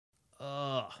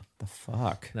The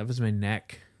fuck? That was my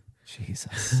neck.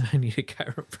 Jesus. I need a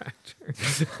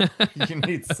chiropractor. You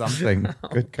need something.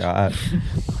 Good God.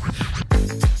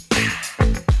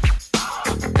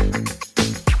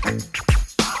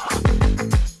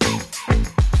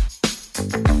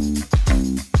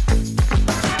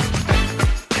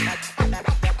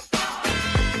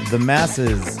 The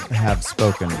masses have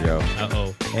spoken, Joe.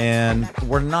 Uh-oh. And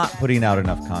we're not putting out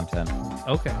enough content.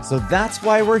 Okay. So that's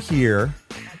why we're here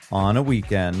on a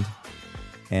weekend.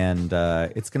 And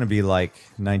it's going to be like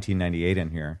 1998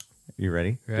 in here. You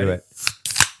ready? Ready. Do it.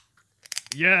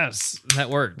 Yes, that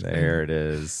worked. There it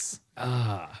is.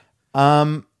 Ah.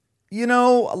 You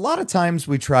know, a lot of times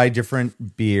we try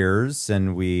different beers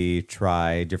and we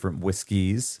try different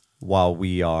whiskeys while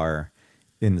we are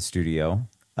in the studio.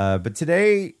 But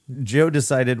today, Joe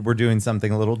decided we're doing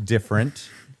something a little different.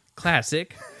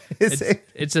 Classic.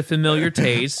 It's a familiar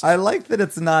taste. I like that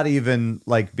it's not even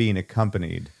like being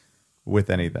accompanied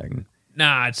with anything.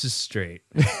 Nah, it's just straight.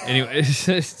 Anyway.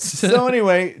 So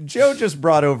anyway, Joe just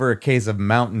brought over a case of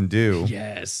Mountain Dew.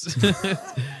 Yes.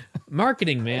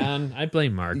 Marketing, man. I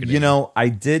blame marketing. You know, I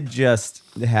did just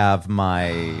have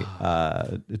my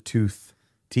teeth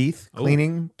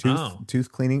cleaning.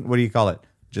 Tooth cleaning. What do you call it?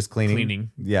 Just cleaning? Cleaning.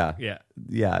 Yeah. Yeah.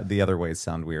 Yeah, the other ways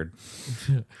sound weird.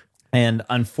 And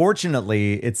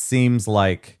unfortunately, it seems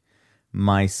like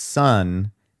my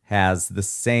son has the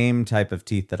same type of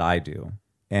teeth that I do.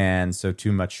 And so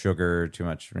too much sugar, too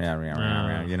much,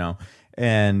 you know,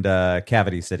 and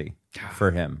Cavity City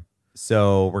for him.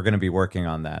 So we're going to be working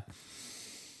on that.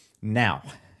 Now,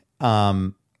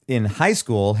 in high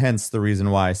school, hence the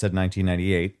reason why I said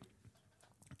 1998,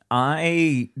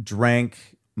 I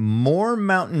drank more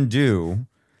Mountain Dew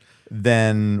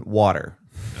than water.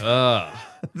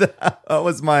 That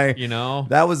was my,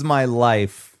 that was my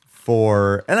life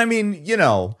for, and I mean, you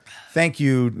know, thank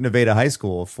you, Nevada High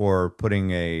School, for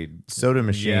putting a soda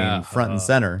machine front and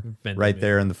center right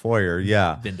there in the foyer.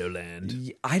 Yeah.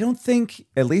 Vindoland. I don't think,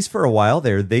 at least for a while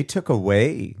there, they took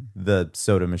away the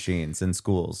soda machines in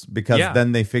schools because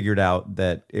then they figured out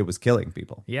that it was killing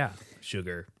people. Yeah.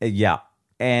 Sugar. Yeah.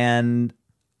 And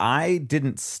I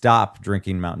didn't stop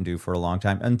drinking Mountain Dew for a long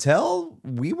time until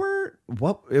we were,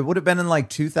 it would have been in like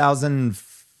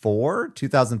 2004,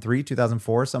 2003,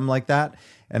 2004, something like that.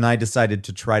 And I decided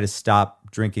to try to stop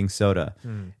drinking soda.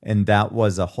 And that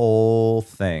was a whole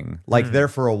thing. Like there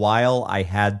for a while, I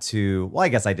had to, well, I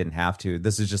guess I didn't have to.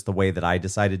 This is just the way that I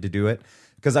decided to do it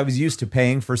because I was used to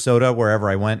paying for soda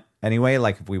wherever I went anyway.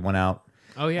 Like if we went out.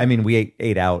 Oh, yeah. I mean, we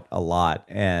ate out a lot.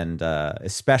 And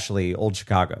especially Old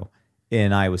Chicago.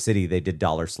 In Iowa City, they did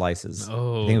dollar slices.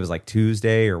 Oh. I think it was like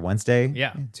Tuesday or Wednesday.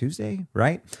 Yeah. Tuesday,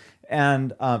 right?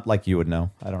 And like you would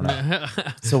know. I don't know.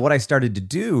 So what I started to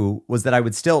do was that I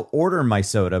would still order my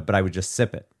soda, but I would just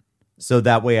sip it. So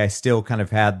that way I still kind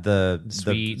of had the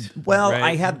sweet. Well, right?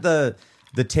 I had the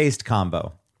taste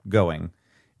combo going.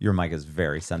 Your mic is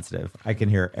very sensitive. I can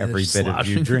hear every bit of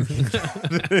you drinking.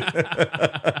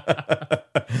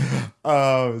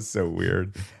 Oh, so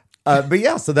weird. But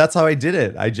yeah, so that's how I did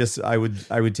it. I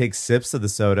would take sips of the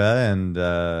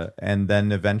soda and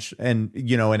then eventually,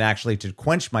 and actually to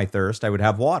quench my thirst, I would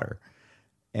have water,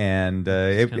 and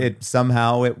it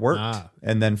somehow it worked.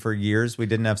 And then for years we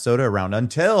didn't have soda around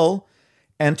until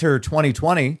enter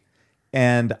 2020,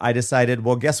 and I decided,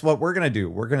 well, guess what we're gonna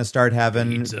do? We're gonna start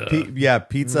having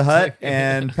Pizza Hut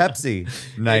and Pepsi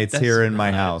nights here in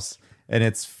my house, and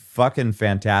it's fucking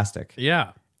fantastic.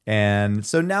 Yeah. And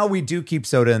so now we do keep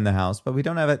soda in the house, but we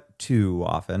don't have it too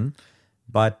often.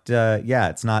 But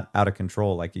it's not out of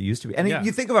control like it used to be. And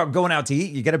you think about going out to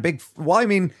eat, you get a big,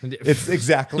 it's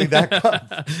exactly that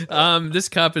cup. This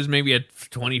cup is maybe a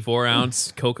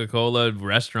 24-ounce Coca-Cola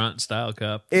restaurant-style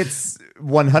cup. It's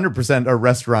 100% a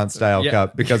restaurant-style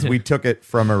cup because we took it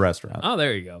from a restaurant. Oh,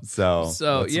 there you go.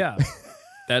 So yeah.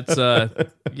 That's,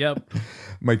 yep.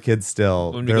 My kids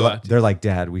still, they're like,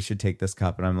 Dad, we should take this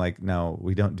cup. And I'm like, no,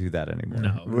 we don't do that anymore.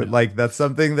 No. Like, that's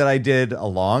something that I did a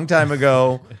long time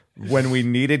ago when we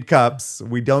needed cups.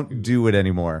 We don't do it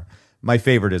anymore. My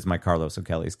favorite is my Carlos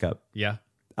O'Kelly's cup. Yeah.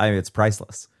 It's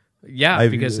priceless. Yeah,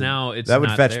 because now it's that would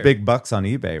not fetch there. big bucks on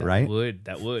eBay, right?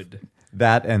 That would.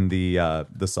 That and the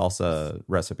salsa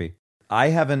recipe. I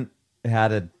haven't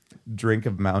had a drink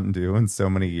of Mountain Dew in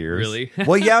so many years. Really?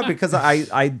 Well, yeah, because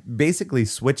I basically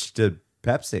switched to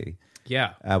Pepsi.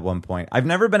 Yeah. At one point. I've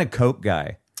never been a Coke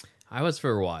guy. I was for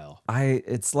a while.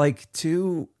 It's like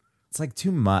too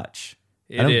much.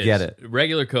 I don't get it.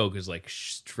 Regular Coke is like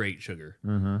straight sugar.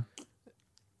 Mm-hmm.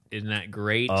 Isn't that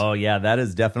great? Oh yeah, that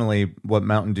is definitely what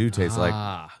Mountain Dew tastes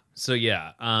like. So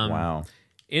yeah. Wow.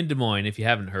 In Des Moines, if you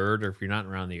haven't heard or if you're not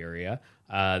around the area,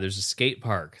 There's a skate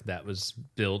park that was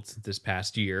built this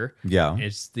past year. Yeah.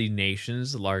 It's the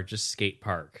nation's largest skate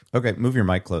park. Okay, move your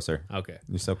mic closer. Okay.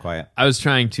 You're so quiet. I was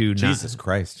trying to Jesus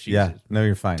Christ. Yeah, no,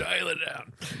 you're fine. dial it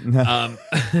down.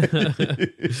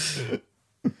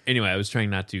 Anyway, I was trying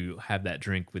not to have that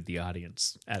drink with the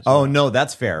audience. Oh, no,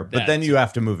 that's fair. But then you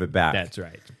have to move it back. That's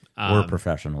right. We're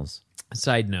professionals.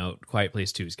 Side note, Quiet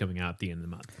Place 2 is coming out at the end of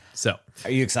the month. So,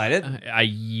 are you excited?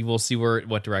 I will see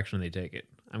what direction they take it.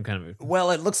 I'm kind of...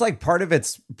 Well, it looks like part of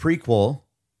it's prequel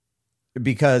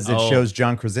because it shows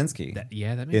John Krasinski that makes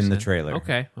in sense. the trailer.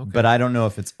 Okay. But I don't know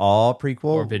if it's all prequel.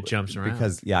 Or if it jumps around.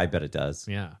 Because, I bet it does.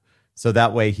 Yeah. So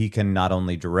that way he can not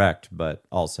only direct, but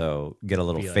also get a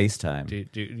little FaceTime.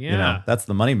 Yeah. That's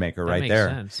the moneymaker right makes there.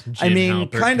 Sense. I mean,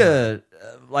 kind of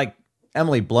like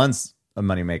Emily Blunt's a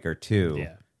moneymaker too.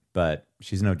 Yeah. But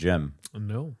she's no Jim.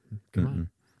 No. Come on.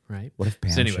 Right. What if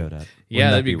Pam showed up?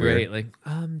 Yeah, that'd be weird? great. Like,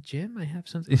 Jim, I have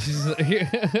something.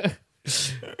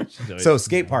 So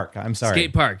skate park. I'm sorry.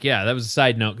 Skate park. Yeah, that was a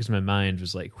side note because my mind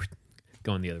was like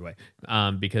going the other way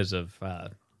because of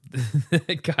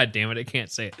God damn it, I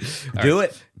can't say it. Do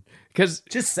it. Because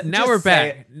now we're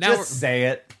back. Say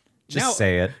it. Just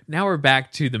say it. Now we're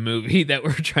back to the movie that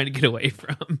we're trying to get away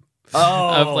from.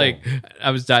 Oh,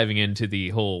 I was diving into the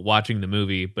whole watching the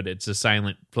movie, but it's a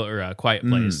silent or a quiet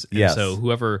place. And yes. so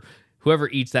whoever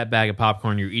eats that bag of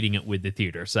popcorn, you're eating it with the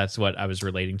theater. So that's what I was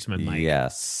relating to my mic.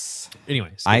 Yes.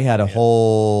 Anyways, I had a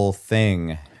whole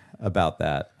thing about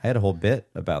that. I had a whole bit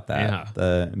about that. Yeah.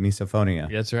 The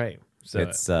misophonia. That's right. So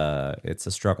it's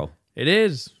a struggle. It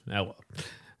is. Oh well.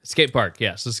 Skate park.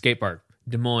 Yeah. So skate park.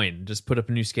 Des Moines just put up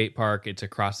a new skate park. It's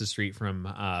across the street from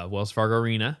Wells Fargo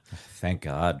Arena. Thank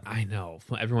God. I know.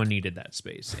 Everyone needed that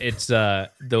space. It's the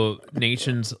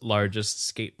nation's largest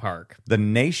skate park. The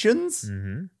nation's?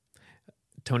 Mm-hmm.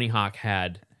 Tony Hawk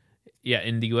had,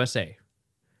 in the USA.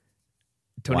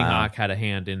 Tony Hawk had a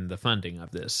hand in the funding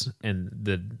of this, and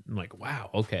I'm like,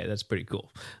 wow, okay, that's pretty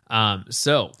cool.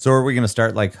 So are we going to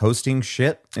start like hosting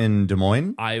shit in Des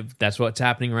Moines? That's what's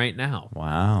happening right now.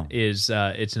 Wow, it's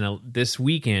this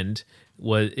weekend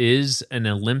is an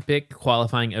Olympic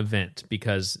qualifying event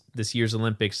because this year's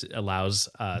Olympics allows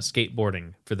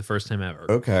skateboarding for the first time ever.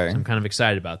 Okay, so I'm kind of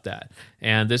excited about that.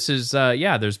 And this is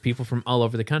there's people from all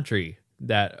over the country.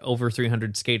 That over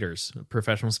 300 skaters,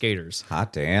 professional skaters.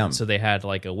 Hot damn. So they had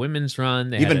like a women's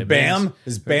run. They Even had Bam?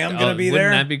 Is Bam going to be there?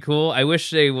 Wouldn't that be cool? I wish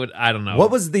they would. I don't know.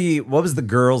 What was the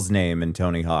girl's name in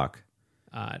Tony Hawk?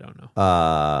 I don't know.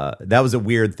 That was a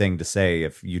weird thing to say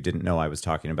if you didn't know I was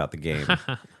talking about the game.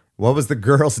 What was the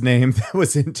girl's name that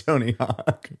was in Tony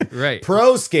Hawk? Right.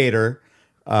 Pro Skater,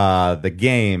 the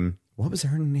game. What was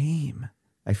her name?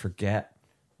 I forget.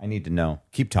 I need to know.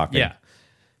 Keep talking. Yeah.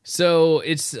 So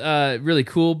it's really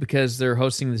cool because they're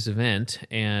hosting this event,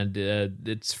 and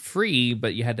it's free,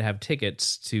 but you had to have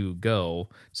tickets to go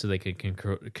so they could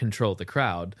control the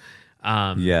crowd.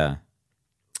 Yeah.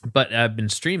 But I've been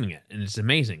streaming it, and it's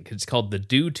amazing. It's called the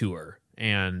Dew Tour,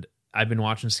 and I've been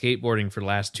watching skateboarding for the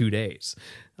last 2 days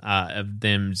of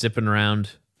them zipping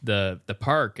around the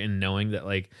park and knowing that,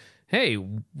 like, hey,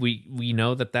 we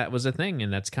know that was a thing,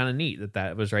 and that's kind of neat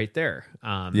that was right there.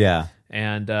 Yeah.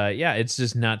 And it's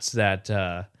just nuts that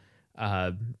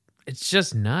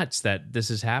this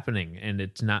is happening, and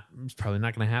it's probably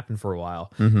not going to happen for a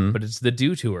while. Mm-hmm. But it's the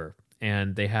Dew Tour,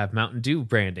 and they have Mountain Dew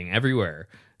branding everywhere,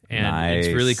 and nice.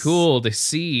 It's really cool to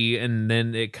see. And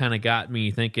then it kind of got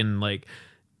me thinking, like,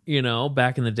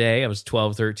 back in the day, I was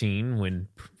 12, 13 when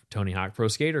Tony Hawk Pro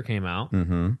Skater came out.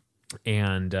 Mm-hmm.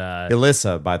 And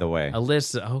Alyssa, by the way.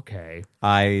 Alyssa, okay.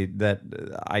 I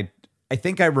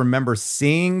think I remember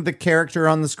seeing the character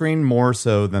on the screen more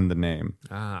so than the name.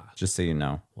 Just so you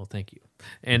know. Well, thank you.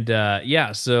 And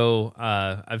so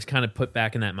I've kind of put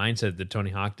back in that mindset of the Tony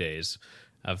Hawk days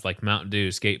of like Mountain Dew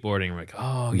skateboarding. I'm like,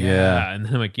 oh yeah. And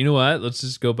then I'm like, you know what? Let's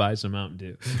just go buy some Mountain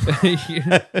Dew.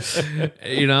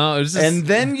 It was just, and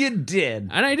then you did.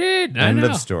 And I did. End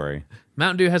of story.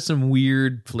 Mountain Dew has some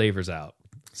weird flavors out.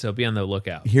 So be on the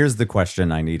lookout. Here's the question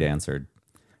I need answered.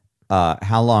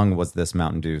 How long was this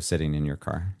Mountain Dew sitting in your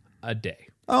car? A day.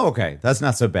 Oh, okay. That's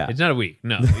not so bad. It's not a week.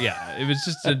 No. Yeah. It was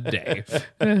just a day.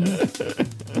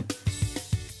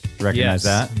 Recognize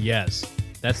that? Yes.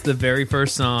 That's the very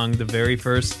first song, the very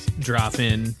first drop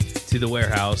in to the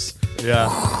warehouse. Yeah.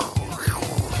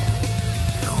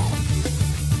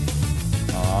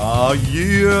 Oh,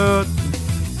 yeah.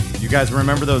 You guys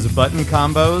remember those button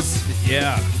combos?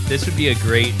 Yeah. This would be a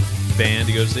great band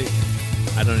to go see.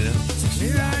 I don't know.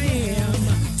 Here I am,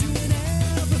 doing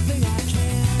everything I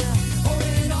can,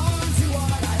 holding on to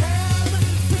what I am,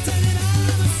 pretending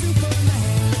I'm a Superman.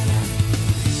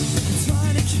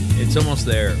 It's almost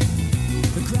there.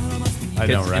 I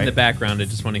know, right? In the background, I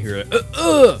just want to hear it.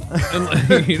 And,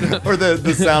 like, you know, Or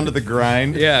the sound of the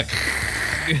grind. yeah.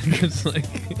 It's like,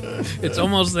 it's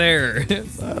almost there.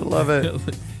 I love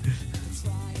it.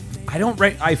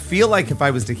 I feel like if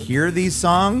I was to hear these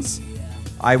songs,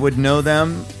 I would know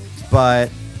them, but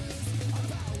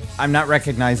I'm not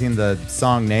recognizing the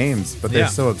song names, but they're Yeah.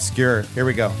 so obscure. Here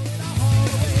we go.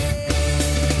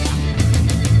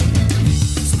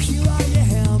 So here I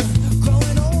am,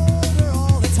 growing older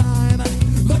all the time,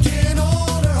 looking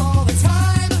older all the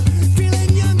time, feeling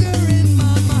younger in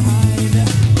my mind. And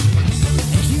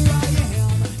here I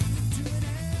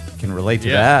am. Can relate to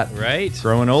Yeah, that. right?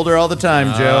 Growing older all the time,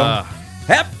 Joe. Ah.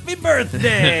 Happy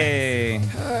birthday!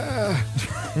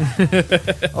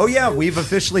 Oh yeah, we've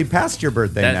officially passed your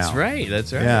birthday now. That's right.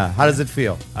 That's right. Yeah. How does it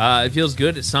feel? It feels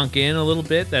good. It sunk in a little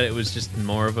bit that it was just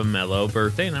more of a mellow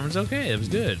birthday, and I was okay. It was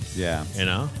good. Yeah. You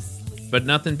know, but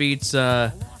nothing beats. You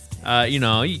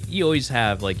know, you always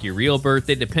have like your real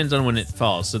birthday. Depends on when it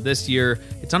falls. So this year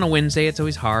it's on a Wednesday. It's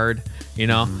always hard. You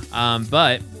know,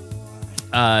 but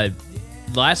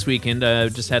last weekend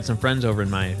just had some friends over in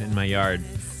my yard,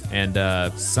 and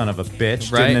Son of a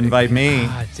bitch. Right. Didn't invite me.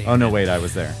 God damn Oh no, it. wait, I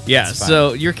was there. yeah. It's fine.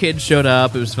 So your kids showed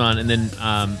up. It was fun, and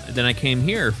then I came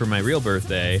here for my real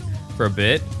birthday for a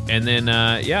bit, and then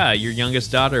yeah, your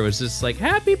youngest daughter was just like,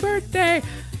 "Happy birthday."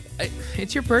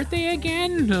 It's your birthday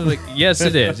again? I'm like, yes,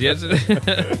 it is. Yes, it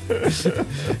is.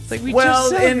 It's like we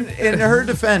Well, just in her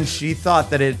defense, she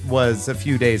thought that it was a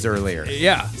few days earlier.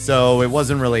 yeah. So it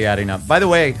wasn't really adding up. By the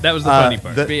way, That was the funny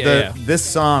part. But yeah. This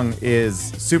song is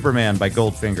Superman by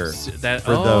Goldfinger. That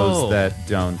For those that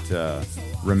don't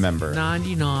remember.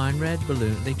 99 red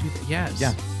balloon. They do. Yes.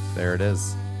 Yeah, there it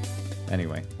is.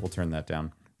 Anyway, we'll turn that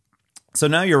down. So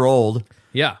now you're old.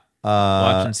 Yeah.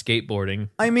 Watching skateboarding.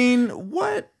 I mean,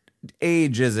 what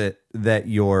age is it that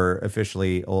you're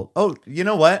officially old? Oh, you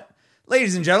know what?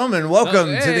 Ladies and gentlemen, welcome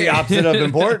to hey. the opposite of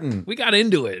important. We got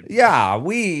into it. Yeah,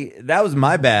 that was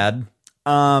my bad.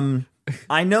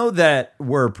 I know that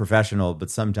we're professional,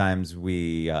 but sometimes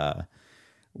we're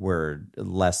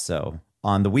less so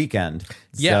on the weekend.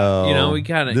 Yeah, So you know, we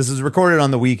kinda- this is recorded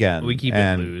on the weekend. We keep it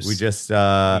and loose. We just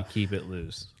We keep it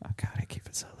loose. oh god, I keep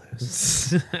it so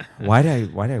loose. Why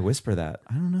did I whisper that?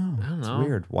 I don't know. It's know.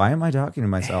 weird. Why am I talking to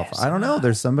myself? I don't know.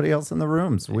 There's somebody else in the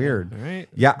room. It's weird. All right.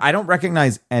 Yeah, I don't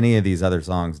recognize any of these other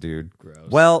songs, dude. Gross.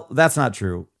 Well, that's not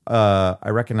true. I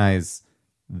recognize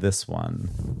this one,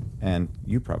 and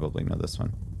you probably know this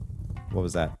one. What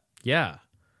was that? Yeah.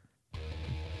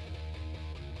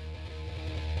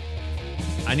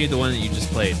 I knew the one that you just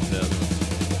played. The other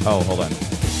one. Oh, hold on.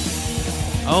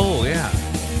 Oh, yeah.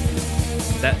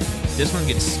 This one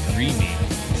gets screamy.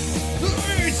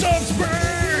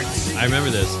 I remember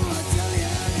this.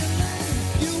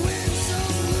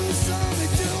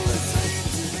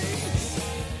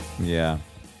 Yeah.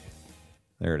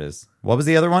 There it is. What was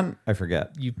the other one? I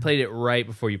forget. You played it right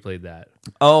before you played that.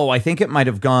 Oh, I think it might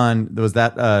have gone. Was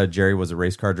that Jerry was a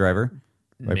race car driver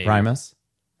by Maybe. Primus?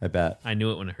 I bet. I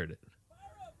knew it when I heard it.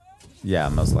 Yeah,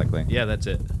 most likely. Yeah, that's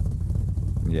it.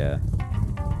 Yeah.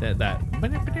 That.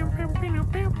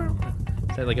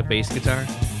 Is that like a bass guitar?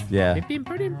 Yeah.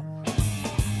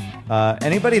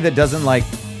 Anybody that doesn't like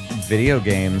video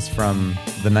games from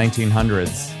the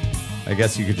 1900s, I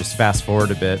guess you could just fast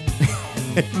forward a bit.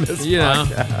 In this Yeah.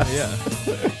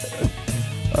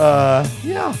 podcast. Yeah.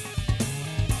 Yeah.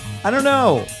 I don't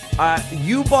know.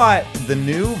 You bought the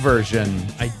new version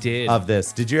I did. of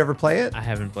this. Did you ever play it? I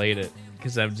haven't played it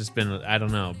because I've just been, I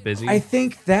don't know, busy. I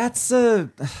think that's a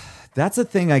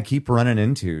thing I keep running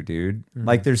into, dude. Mm-hmm.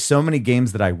 Like there's so many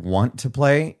games that I want to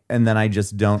play and then I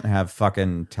just don't have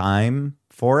fucking time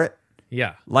for it.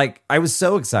 Yeah. Like I was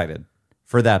so excited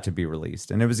for that to be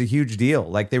released and it was a huge deal.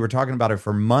 Like they were talking about it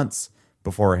for months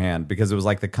beforehand because it was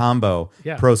like the combo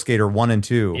Yeah. Pro Skater 1 and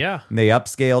 2. Yeah. And they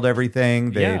upscaled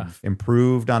everything. They Yeah.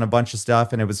 improved on a bunch of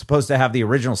stuff and it was supposed to have the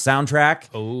original soundtrack.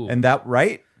 Oh. And that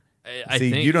right? I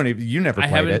See, think you never I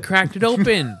played haven't it. cracked it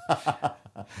open.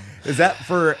 Is that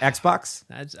for Xbox?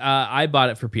 That's I bought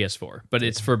it for PS4, but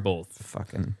it's for both.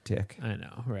 Fucking dick. I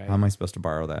know, right? How am I supposed to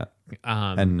borrow that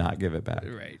and not give it back?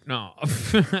 Right. No.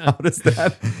 How does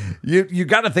that? You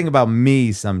got to think about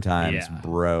me sometimes, Yeah.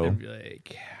 bro. I'd be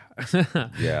like,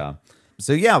 Yeah.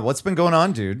 So yeah, what's been going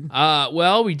on, dude?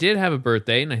 well, we did have a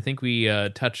birthday, and I think we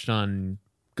touched on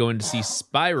going to see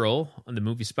Spiral, on the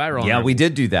movie Spiral. Yeah, we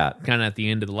did do that. kind of at the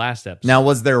end of the last episode. Now,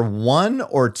 was there one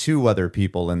or two other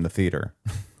people in the theater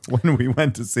when we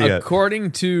went to see it?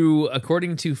 according to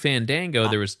Fandango,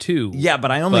 there was two. Yeah,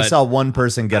 but I only But saw one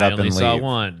person get I up only and saw leave.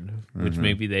 one, which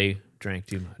maybe they drank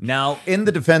too much. Now, in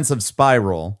the defense of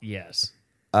Spiral, Yes.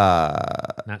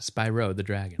 Not Spyro the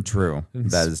Dragon. True.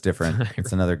 That is different.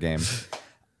 It's another game.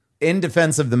 In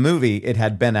defense of the movie, it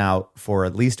had been out for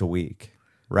at least a week,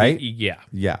 right? Yeah.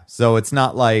 Yeah. So it's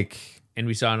not like, And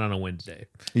we saw it on a Wednesday.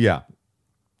 yeah,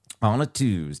 on a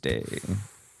Tuesday.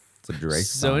 It's a Drake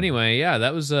So song. anyway, yeah,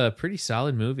 that was a pretty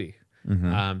solid movie.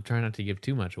 Try not to give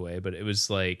too much away, but it was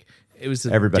a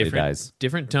Everybody different, dies.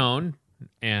 different tone.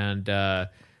 And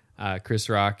Chris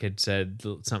Rock had said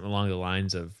something along the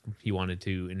lines of he wanted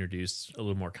to introduce a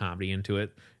little more comedy into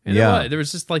it. And Yeah. there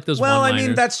was just like those Well, I one-liners.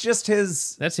 mean, that's just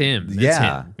his. That's him. That's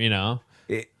Yeah. him, you know?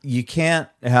 You can't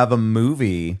have a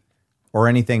movie or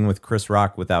anything with Chris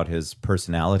Rock without his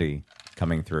personality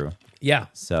coming through. Yeah.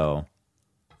 So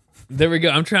There we go.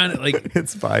 I'm trying to like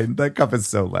it's fine. That cup is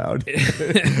so loud.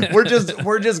 we're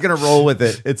just gonna roll with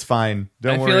it. It's fine.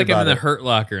 Don't I worry feel like I'm about in the it. Hurt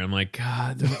Locker. I'm like,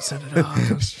 God, don't set it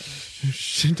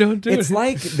off. Don't do It's it.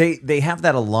 like they have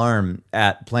that alarm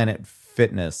at Planet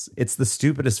Fitness. It's the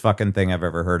stupidest fucking thing I've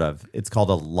ever heard of. It's called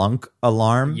a lunk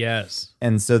alarm. Yes.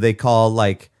 And so they call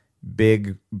like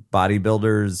big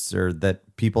bodybuilders or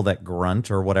that people that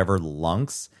grunt or whatever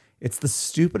lunks. It's the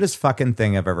stupidest fucking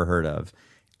thing I've ever heard of.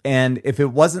 And if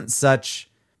it wasn't such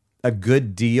a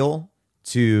good deal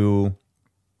to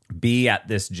be at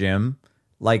this gym,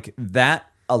 like that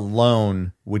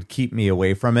alone would keep me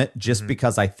away from it just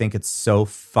because I think it's so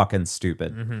fucking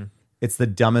stupid. It's the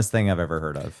dumbest thing I've ever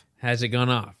heard of. Has it gone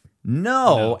off?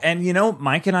 No. And you know,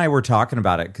 Mike and I were talking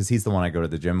about it because he's the one I go to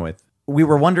the gym with. We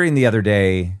were wondering the other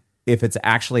day if it's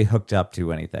actually hooked up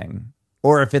to anything.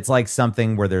 Or if it's like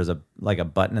something where there's a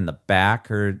button in the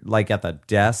back or like at the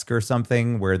desk or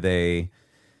something where they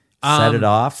set it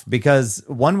off. Because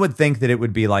one would think that it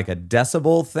would be like a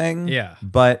decibel thing. Yeah.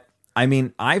 But I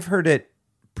mean, I've heard it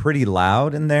pretty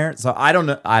loud in there. So I don't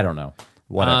know.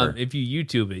 Whatever. If you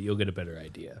YouTube it, you'll get a better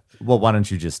idea. Well, why don't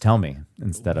you just tell me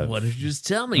instead of Why don't you just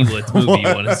tell me what movie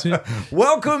you want to see?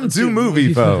 welcome to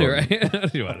Movie Phone. Right?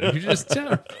 Why don't you just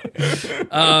tell me?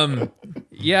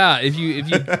 Yeah, if you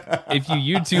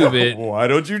YouTube it, Why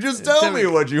don't you just tell me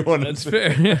what you want to that's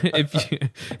say? fair.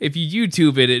 if you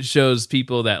YouTube it, it shows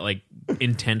people that like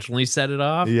intentionally set it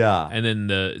off. Yeah. And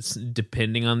then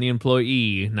depending on the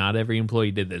employee, not every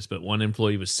employee did this, but one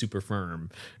employee was super firm.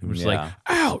 It was like, Yeah.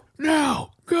 out,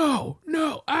 no, go,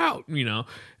 no, out, you know?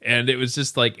 And it was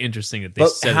just like interesting that they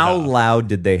But set how it off. loud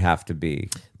did they have to be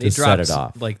They to set dropped, it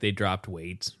off? like they dropped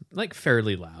weights, like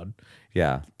fairly loud.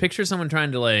 Yeah. Picture someone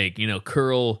trying to like,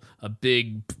 curl a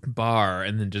big bar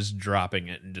and then just dropping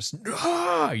it and just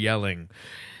yelling.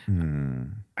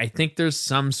 I think there's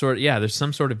some sort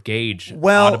of gauge,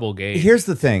 Well, audible gauge. here's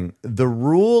the thing. The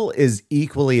rule is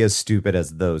equally as stupid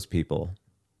as those people.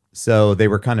 So they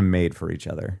were kind of made for each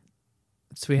other.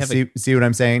 So we have See what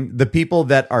I'm saying? The people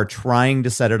that are trying to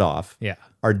set it off yeah.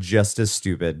 are just as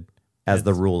stupid as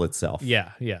the rule itself.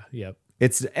 Yep.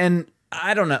 And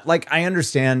I don't know, like I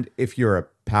understand if you're a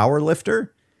power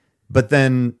lifter, but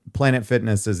then Planet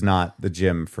Fitness is not the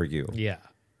gym for you. Yeah.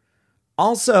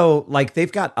 Also, like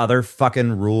they've got other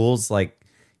fucking rules, like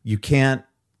you can't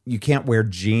wear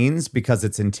jeans because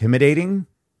it's intimidating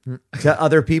to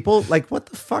other people. Like what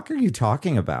the fuck are you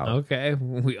talking about? Okay.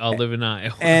 We all live in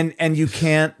Iowa. And you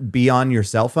can't be on your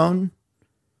cell phone,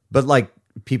 but like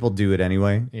people do it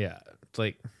anyway. Yeah. It's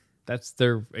like that's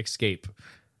their escape.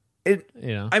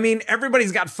 I mean,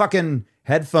 everybody's got fucking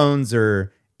headphones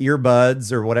or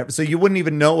earbuds or whatever, so you wouldn't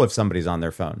even know if somebody's on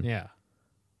their phone. Yeah.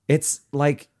 It's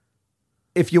like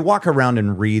if you walk around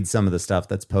and read some of the stuff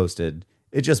that's posted,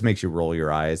 it just makes you roll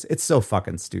your eyes. It's so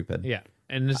fucking stupid. Yeah.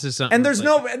 And this is something And there's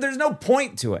no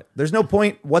point to it. There's no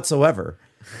point whatsoever.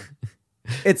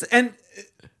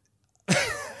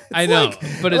 I know,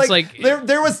 but it's like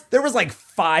there was like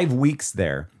 5 weeks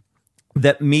there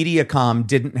that Mediacom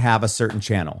didn't have a certain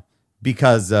channel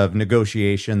because of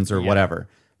negotiations or whatever.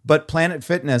 But Planet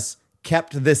Fitness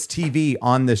kept this TV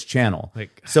on this channel.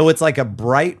 Like- so it's like a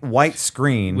bright white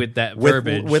screen With that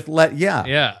verbiage.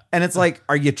 Yeah. And it's like,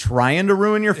 are you trying to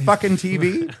ruin your fucking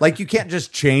TV? Like you can't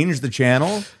just change the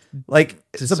channel. Like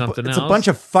it's a something it's else? a bunch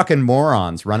of fucking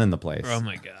morons running the place. oh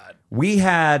my God. We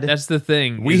had That's the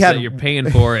thing. We is had- that you're paying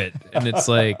for it. And it's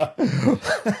like,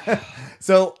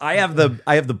 So I have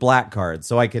the black card,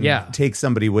 so I can Yeah. take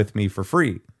somebody with me for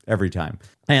free every time.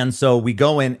 And so we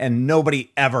go in, and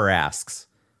nobody ever asks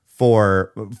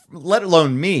for, let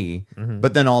alone me,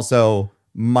 but then also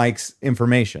Mike's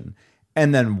information.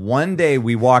 And then one day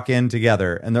we walk in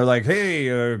together, and they're like,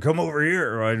 "Hey, come over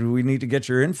here. We need to get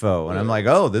your info." And I'm like,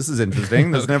 "Oh, this is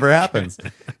interesting. This never happens."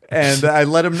 And I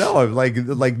let him know. I'm like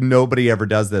nobody ever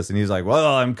does this. And he's like,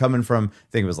 well, I'm coming from,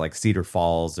 I think it was like Cedar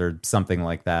Falls or something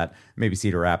like that. Maybe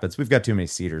Cedar Rapids. We've got too many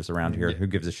Cedars around here. Who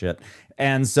gives a shit?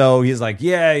 And so he's like,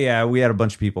 yeah, we had a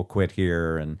bunch of people quit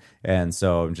here. And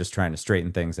so I'm just trying to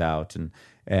straighten things out.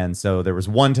 And so there was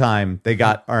one time they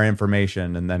got our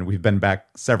information, and then we've been back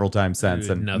several times since,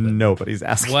 and nobody's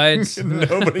asking. What?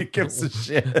 Nobody gives a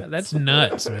shit. That's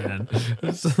nuts, man.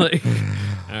 It's like,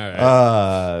 all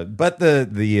right. But the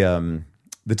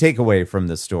takeaway from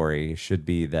this story should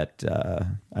be that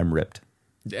I'm ripped.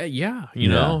 Yeah, you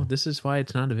know, this is why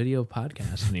it's not a video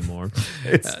podcast anymore.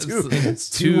 It's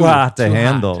too hot to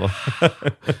handle.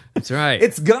 That's right.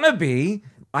 It's gonna be.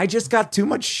 I just got too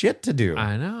much shit to do.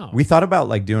 I know. We thought about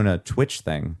like doing a Twitch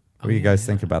thing. What do you guys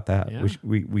think about that? Yeah.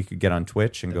 We could get on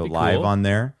Twitch and That'd go be live cool. on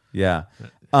there. Yeah.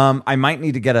 I might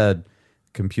need to get a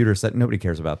computer set. Nobody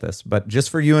cares about this, but just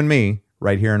for you and me,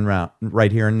 right here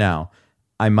and now,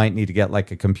 I might need to get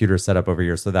like a computer set up over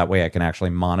here so that way I can actually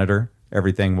monitor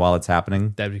everything while it's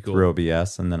happening. That'd be cool. Through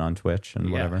OBS and then on Twitch and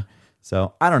Yeah. whatever.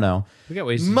 So I don't know. We got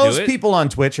ways to Most do it. people on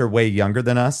Twitch are way younger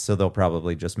than us, so they'll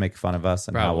probably just make fun of us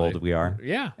and how Probably. old we are.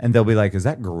 Yeah. And they'll be like, is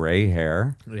that gray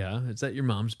hair? Yeah. Is that your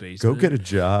mom's Go basement? get a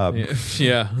job.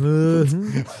 Yeah.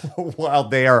 While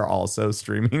they are also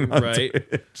streaming on Right.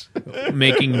 Twitch.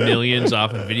 Making millions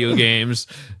off of video games.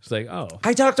 It's like, oh,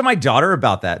 I talked to my daughter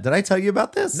about that. Did I tell you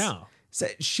about this? No. So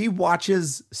she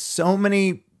watches so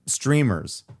many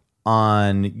streamers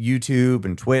on YouTube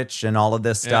and Twitch and all of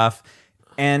this stuff.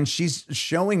 And she's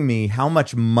showing me how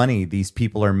much money these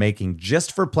people are making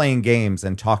just for playing games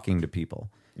and talking to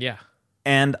people. yeah.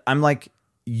 And I'm like,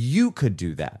 you could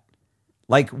do that.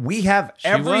 Like, we have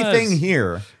everything was.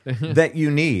 here that you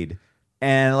need.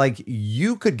 And like,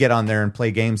 you could get on there and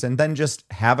play games and then just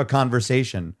have a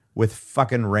conversation with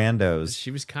fucking randos.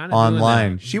 She was kind of online.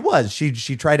 Doing that. She was.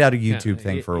 She tried out a YouTube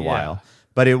thing for a yeah. while,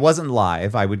 but it wasn't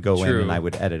live. I would go in True. and I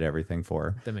would edit everything for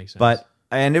her. That makes sense.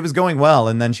 And it was going well,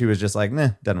 and then she was just like, "Nah,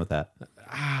 done with that."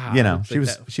 You know, it's she like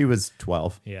was that. she was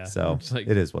 12. Yeah. So It's like-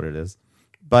 it is what it is.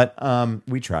 But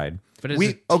we tried. But as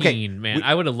we a teen, man,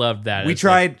 I would have loved that. we as,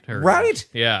 tried, like, her right? age.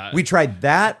 Yeah. We tried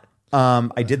that.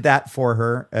 I did that for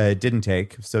her. It didn't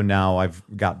take. So now I've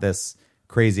got this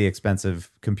crazy expensive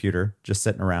computer just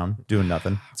sitting around doing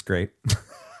nothing. It's great.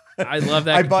 I love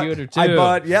that computer too.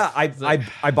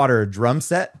 I bought her a drum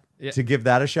set Yeah. to give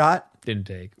that a shot. Didn't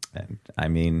take. And I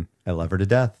mean, I love her to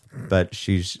death, but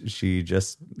she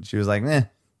was like, "Nah,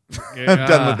 I'm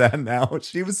done with that now."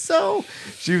 She was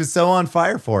so on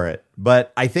fire for it.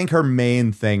 But I think her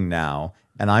main thing now,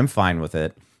 and I'm fine with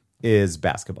it, is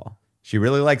basketball. She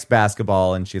really likes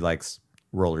basketball, and she likes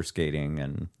roller skating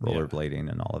and rollerblading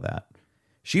and all of that.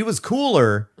 She was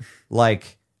cooler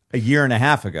like a year and a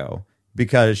half ago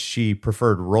because she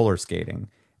preferred roller skating.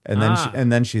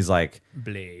 And then she's like,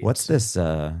 Blades. what's this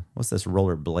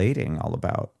rollerblading all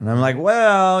about? And I'm like,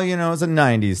 well, you know, it's a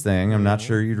 90s thing. I'm not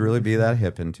sure you'd really be that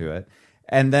hip into it.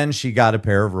 And then she got a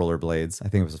pair of rollerblades. I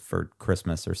think it was for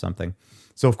Christmas or something.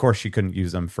 So of course she couldn't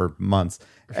use them for months.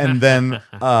 And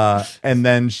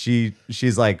then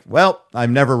she's like, well,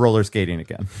 I'm never roller skating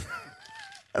again.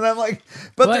 And I'm like,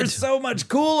 but What? they're so much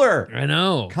cooler. I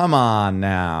know. Come on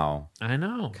now. I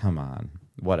know. Come on.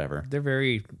 Whatever. They're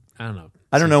very. I don't know.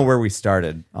 I don't know where we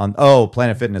started on.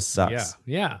 Planet Fitness sucks.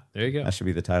 Yeah. Yeah. There you go. That should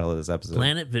be the title of this episode.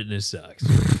 Planet Fitness sucks.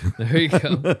 There you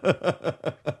go.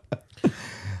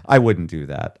 I wouldn't do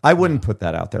that. I wouldn't put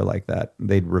that out there like that.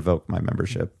 They'd revoke my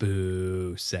membership.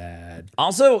 Boo. Sad.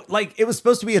 Also, like, it was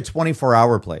supposed to be a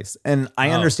 24-hour place. And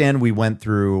I understand we went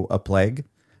through a plague,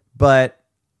 but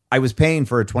I was paying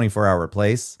for a 24-hour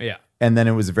place. Yeah. And then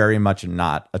it was very much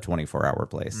not a 24-hour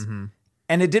place.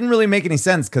 And it didn't really make any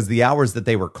sense because the hours that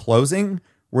they were closing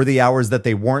were the hours that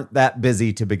they weren't that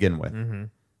busy to begin with.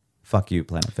 Fuck you,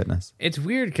 Planet Fitness. It's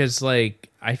weird because, like,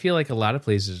 I feel like a lot of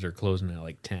places are closing at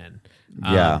like 10.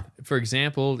 Yeah. For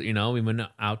example, you know, we went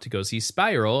out to go see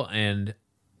Spiral, and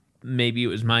maybe it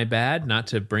was my bad not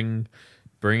to bring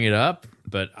it up,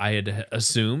 but I had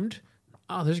assumed,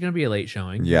 oh, there's going to be a late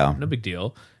showing. Yeah. No big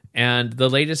deal. And the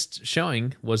latest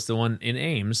showing was the one in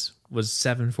Ames, was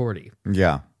 7:40.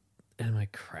 Yeah. And I'm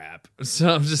like, crap. So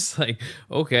I'm just like,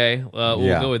 okay, we'll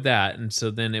Yeah. go with that. And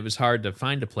so then it was hard to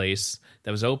find a place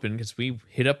that was open because we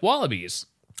hit up Wallabies.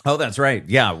 Oh, that's right.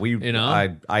 Yeah,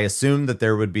 I assumed that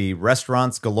there would be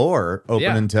restaurants galore open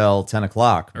Yeah. until 10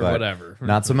 o'clock. Or but whatever.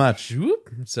 Not so much. Whoop.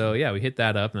 So yeah, we hit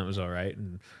that up and that was all right.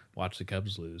 And watched the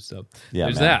Cubs lose. So Yeah,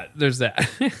 there's man. that. There's that.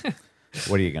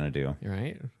 What are you going to do? You're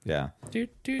right. Yeah. Doot,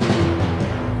 doot.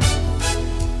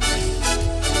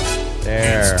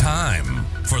 There. It's time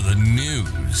for the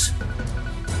news.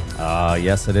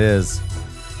 Yes, it is.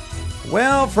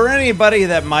 Well, for anybody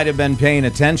that might have been paying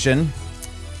attention,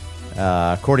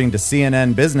 according to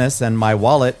CNN Business and My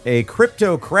Wallet, a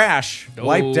crypto crash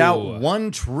wiped out Oh.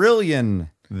 1 trillion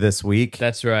this week.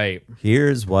 That's right.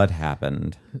 Here's what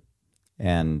happened.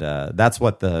 And that's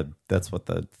what the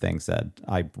thing said.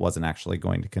 I wasn't actually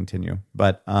going to continue,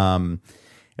 but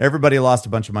everybody lost a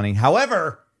bunch of money.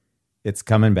 However, it's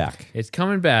coming back. It's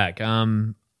coming back.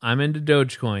 I'm into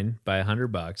Dogecoin by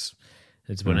 $100.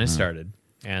 It's when I started,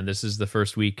 and this is the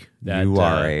first week that You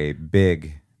are a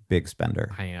big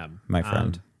spender, I am, my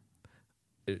friend.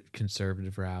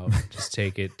 Conservative route. Just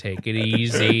take it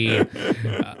easy.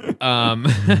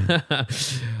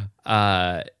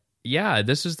 Yeah,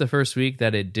 this is the first week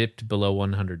that it dipped below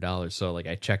 $100. So like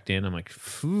I checked in, I'm like,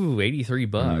 phew,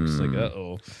 $83. Like,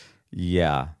 uh-oh.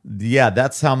 Yeah,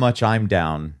 that's how much I'm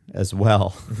down as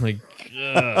well. Like,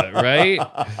 right?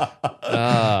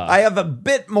 I have a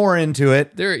bit more into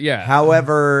it. There, yeah.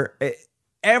 However,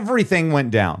 everything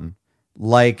went down.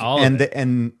 Like, All of it.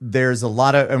 and there's a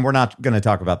lot of, and we're not going to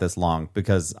talk about this long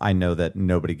because I know that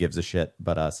nobody gives a shit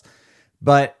but us.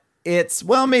 But it's,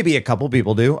 well, maybe a couple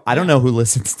people do. I don't know who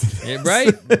listens to this.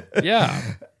 Right? Yeah.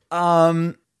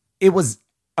 It was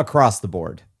across the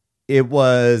board. It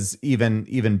was even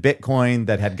Bitcoin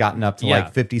that had gotten up to Yeah.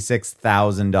 like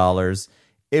 $56,000.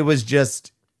 It was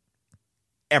just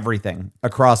everything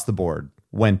across the board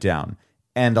went down.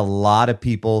 And a lot of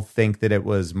people think that it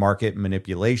was market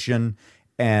manipulation.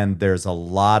 And there's a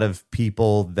lot of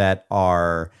people that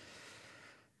are,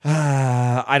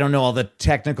 I don't know all the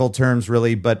technical terms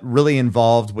really, but really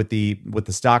involved with the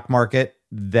stock market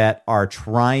that are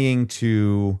trying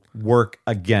to work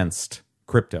against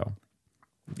crypto.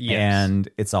 Yes. And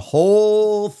it's a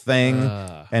whole thing,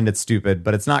 and it's stupid,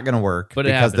 but it's not going to work But it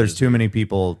because happened there's this too many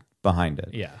people behind it.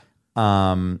 Yeah.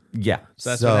 Yeah. So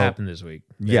that's what happened this week.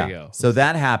 There you go. So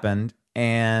that happened,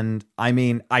 and I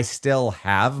mean, I still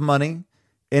have money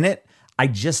in it. I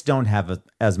just don't have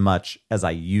as much as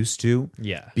I used to.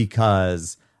 Yeah.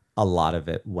 Because a lot of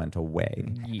it went away.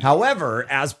 However,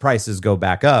 as prices go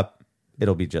back up,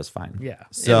 it'll be just fine. Yeah,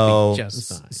 So it'll be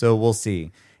just fine. So we'll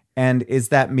see. And is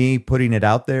that me putting it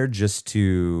out there just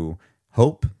to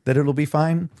hope that it'll be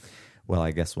fine? Well,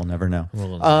 I guess we'll never know.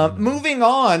 Moving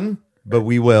on, but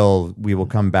we will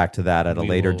come back to that at a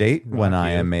later will date when rock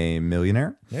I you. am a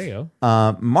millionaire. There you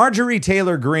go. Marjorie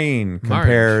Taylor Greene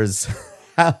compares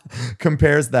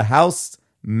the House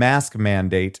mask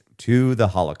mandate to the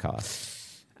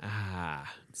Holocaust.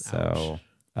 So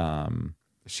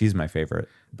she's my favorite,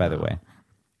 by the way.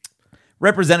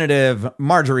 Representative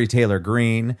Marjorie Taylor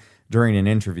Greene, during an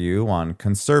interview on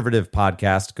conservative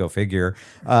podcast, go figure,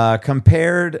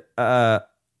 compared during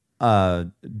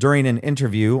an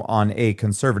interview on a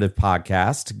conservative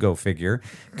podcast, go figure,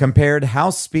 compared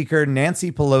House Speaker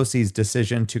Nancy Pelosi's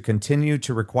decision to continue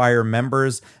to require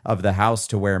members of the House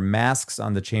to wear masks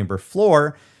on the chamber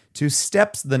floor to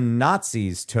steps the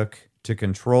Nazis took to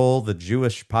control the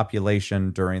Jewish population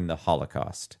during the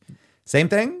Holocaust. Same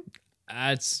thing?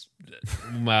 That's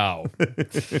wow.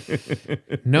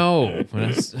 No.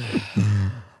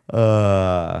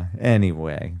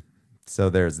 Anyway, so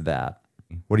there's that.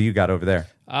 What do you got over there?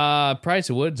 Price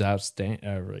of wood's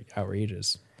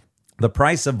outrageous. The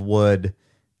price of wood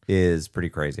is pretty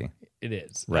crazy. It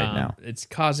is Right now. It's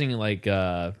causing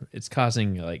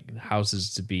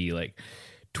houses to be like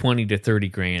 20 to 30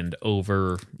 grand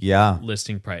over Yeah.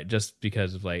 listing price just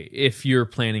because of like if you're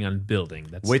planning on building.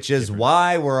 That's Which is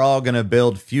why we're all going to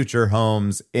build future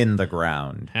homes in the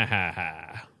ground. ha ha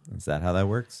ha. Is that how that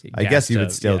works? I gas guess you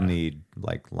would stove, still yeah. need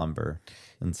like lumber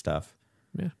and stuff.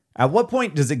 Yeah. At what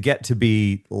point does it get to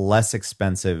be less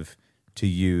expensive to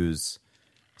use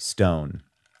stone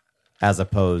as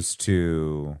opposed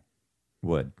to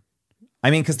wood? I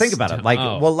mean, because think about it. Like,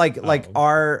 Oh. well,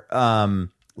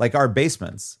 like our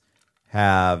basements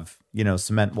have,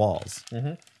 cement walls.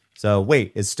 Mm-hmm. So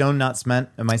wait, is stone not cement?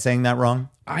 Am I saying that wrong?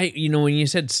 When you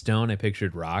said stone, I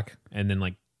pictured rock and then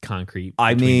like concrete.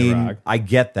 I between the mean, rock. I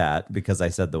get that because I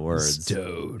said the words.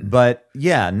 Stone. But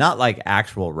yeah, not like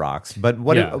actual rocks. But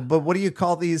what? Yeah. But what do you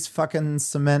call these fucking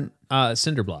cement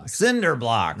Cinder blocks. cinder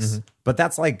blocks? But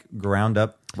that's like ground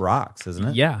up rocks, isn't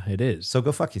it? Yeah, it is. So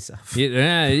go fuck yourself.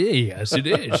 Yeah, yes, it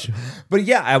is. But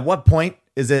yeah, at what point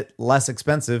is it less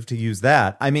expensive to use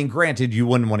that? I mean, granted, you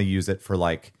wouldn't want to use it for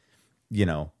like,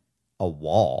 a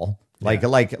wall.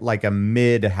 Like a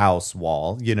mid-house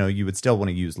wall, you would still want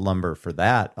to use lumber for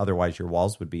that. Otherwise, your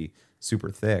walls would be super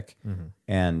thick.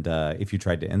 And if you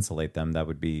tried to insulate them, that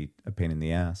would be a pain in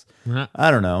the ass. I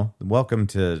don't know. Welcome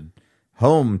to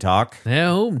Home Talk.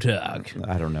 Home talk.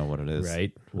 I don't know what it is.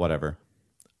 Right. Whatever.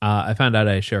 I found out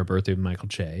I share a birthday with Michael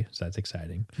Che, so that's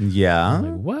exciting. Yeah.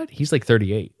 Like, what? He's like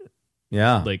 38.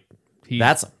 Yeah. Like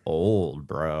That's old,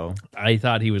 bro. I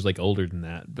thought he was like older than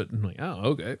that, but I'm like, oh,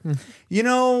 okay. You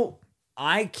know,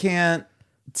 I can't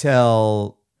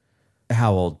tell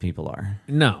how old people are.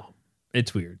 No,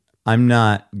 it's weird. I'm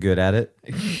not good at it,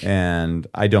 and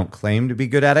I don't claim to be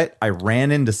good at it. I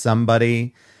ran into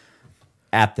somebody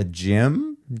at the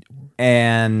gym,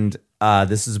 and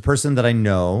this is a person that I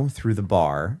know through the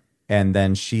bar, and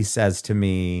then she says to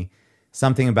me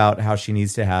something about how she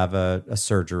needs to have a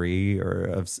surgery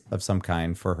or of some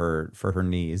kind for her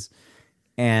knees.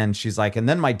 And she's like, and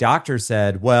then my doctor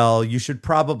said, well, you should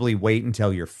probably wait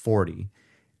until you're 40.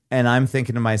 And I'm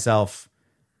thinking to myself,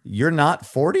 you're not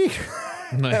 40?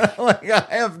 Like, I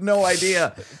have no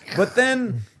idea. But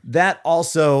then that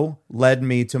also led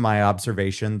me to my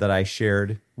observation that I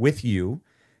shared with you,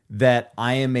 that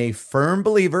I am a firm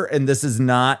believer, and this is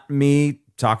not me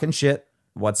talking shit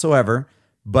whatsoever,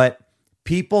 but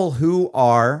people who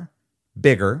are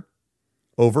bigger,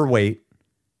 overweight,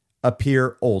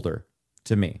 appear older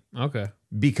to me. Okay.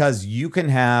 Because you can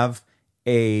have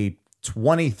a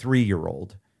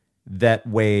 23-year-old that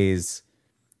weighs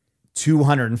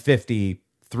 250,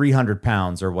 300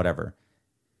 pounds or whatever.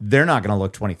 They're not going to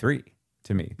look 23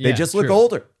 to me. They Yeah, just look true.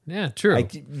 older. Yeah, true.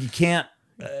 Like, you can't,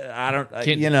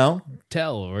 Can't- you know?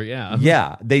 Tell or yeah.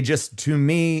 Yeah, they just, to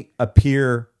me,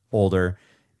 appear older.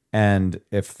 And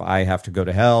if I have to go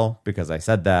to hell because I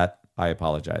said that, I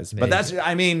apologize. But that's,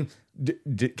 I mean,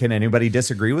 can anybody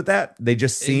disagree with that? They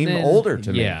just seem And then- older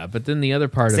to me. Yeah, but then the other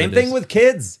part Same of it thing is- with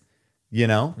kids, you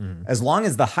know, as long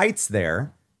as the height's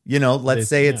there, you know, let's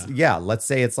say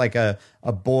it's like a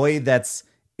boy that's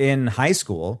in high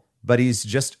school, but he's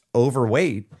just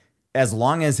overweight. As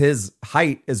long as his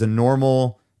height is a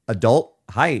normal adult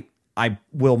height, I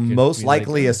will most be like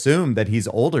likely that. assume that he's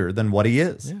older than what he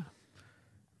is. Yeah.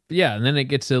 Yeah, and then it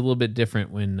gets a little bit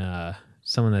different when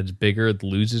someone that's bigger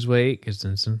loses weight, because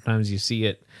then sometimes you see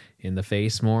it in the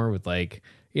face more with like,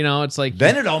 you know, it's like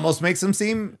Then it almost makes them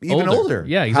seem even older.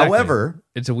 Yeah, exactly. However,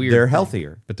 It's a weird they're thing.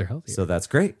 healthier. but they're healthier. So that's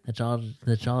great. That's all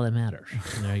that matters.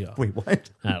 There you go. Wait, what?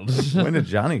 Uh, When did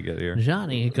Johnny get here?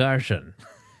 Johnny Carson.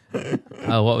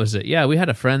 Oh, what was it? Yeah, we had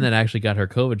a friend that actually got her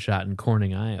COVID shot in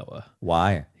Corning, Iowa.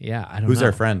 Why? Yeah, I don't know. Who's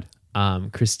our friend?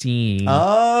 Christine.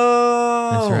 Oh,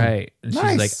 That's right. And she's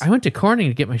nice. like, I went to Corning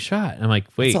to get my shot. And I'm like,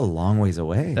 wait, It's a long ways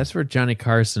away. that's where Johnny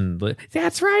Carson.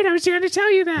 That's right. I was going to tell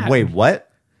you that. Wait, what?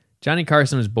 Johnny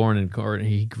Carson was born in Corning.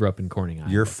 He grew up in Corning, Iowa.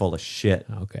 You're full of shit.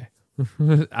 Okay.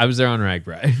 I was there on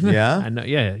Ragbri. Yeah? I know.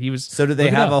 Yeah, he was. So do they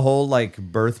Look it have up. a whole like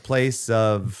birthplace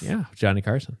of Yeah, Johnny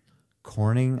Carson.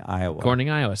 Corning, Iowa? Corning,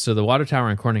 Iowa. So the water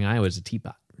tower in Corning, Iowa is a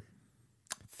teapot.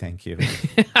 Thank you.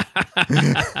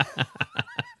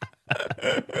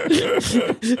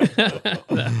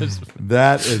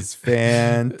 That is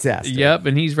fantastic. Yep,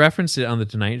 and he's referenced it on the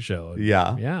Tonight Show.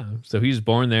 Yeah. Yeah. So he was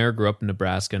born there, grew up in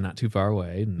Nebraska, not too far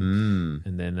away. And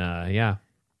then, yeah,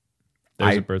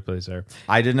 there's a birthplace there.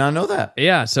 I did not know that.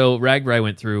 Yeah. So Ragbri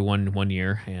went through one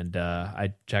year, and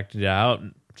I checked it out.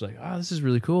 And it's like, oh, this is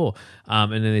really cool.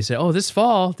 And then they said, oh, this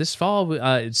fall,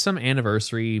 it's some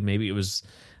anniversary. Maybe it was,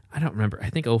 I don't remember. I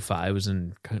think 05 was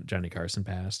when Johnny Carson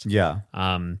passed. Yeah.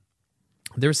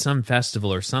 There was some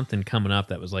festival or something coming up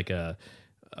that was like a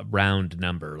round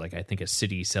number, like I think a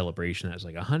city celebration that was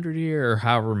like 100 year or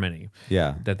however many.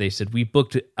 Yeah. That they said we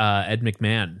booked Ed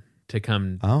McMahon to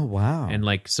come. Oh, wow. And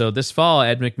like, so this fall,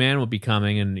 Ed McMahon will be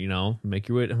coming and, you know, make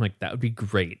your way. I'm like, that would be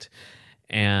great.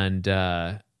 And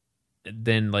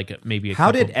then like maybe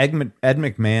How did Ed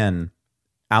McMahon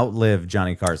outlive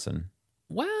Johnny Carson?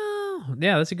 Well,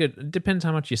 yeah, that's a good. It depends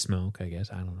how much you smoke, I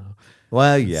guess. I don't know.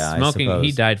 Well, yeah, Smoking. I suppose.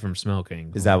 He died from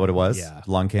smoking. Is that what it was? Yeah.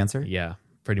 Lung cancer? Yeah,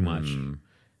 pretty much.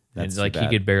 That's And like too he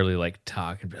bad. could barely like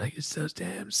talk and be like, "It's those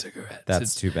damn cigarettes." That's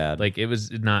It's- too bad. Like it was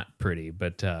not pretty,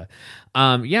 but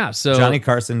yeah. So Johnny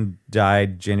Carson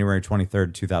died January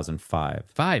 23rd, 2005.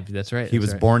 5. That's right. He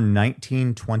was born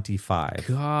 1925.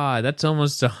 God, that's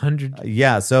almost 100.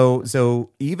 Yeah, so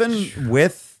even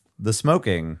with the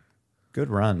smoking, good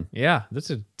run. Yeah, that's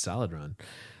a solid run.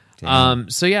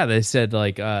 So yeah, they said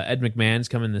like Ed McMahon's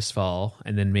coming this fall,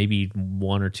 and then maybe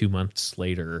 1 or 2 months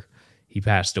later, he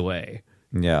passed away.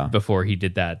 Yeah. Before he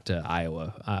did that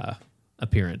Iowa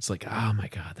appearance. Like, oh my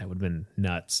God, that would have been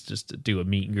nuts just to do a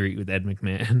meet and greet with Ed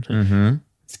McMahon. Mm-hmm.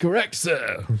 It's correct,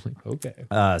 sir. I'm like,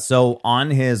 okay. So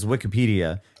on his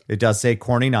Wikipedia, it does say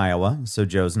Corning, Iowa. So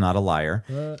Joe's not a liar.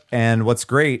 And what's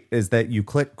great is that you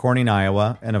click Corning,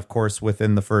 Iowa, and of course,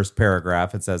 within the first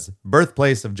paragraph, it says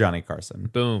birthplace of Johnny Carson.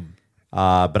 Boom.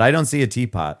 But I don't see a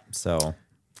teapot. So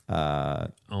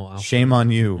Shame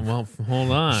on you. Well,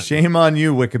 hold on. Shame on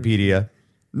you, Wikipedia.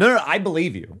 No, I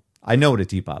believe you. I know what a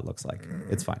teapot looks like.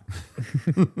 It's fine.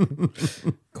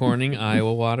 Corning,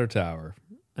 Iowa water tower.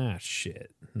 Ah,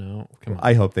 shit. No, come on.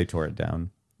 I hope they tore it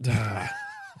down. I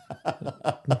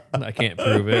can't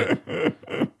prove it.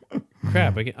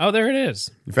 Crap. Oh, there it is.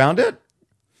 You found it?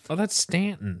 Oh, that's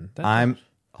Stanton. I'm. ain't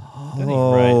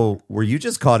Oh, were you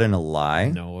just caught in a lie?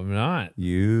 No, I'm not.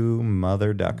 You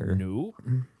mother ducker.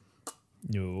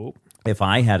 Nope. If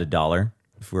I had $1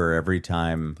 for every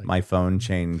time my phone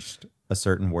changed a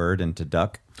certain word into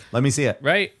duck, let me see it.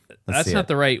 Right? That's see not it.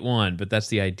 the right one, but that's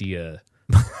the idea.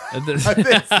 That's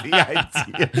the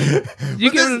idea.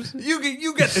 You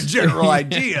You get the general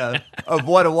idea of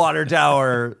what a water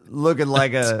tower looking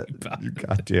like a.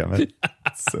 God damn it!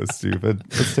 It's so stupid.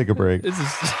 Let's take a break. This is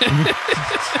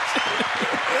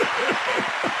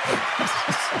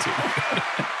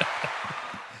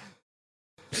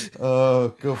Oh,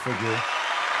 go figure.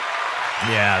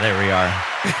 Yeah, there we are.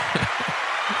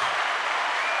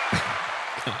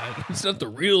 God, it's not the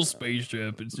real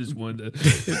spaceship. It's just one to.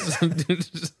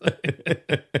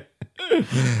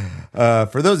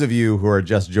 For those of you who are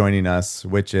just joining us,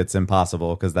 which it's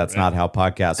impossible because that's not how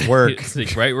podcasts work. It's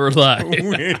like, right, we're live.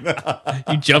 You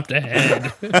jumped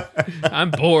ahead.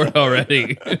 I'm bored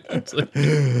already. It's like,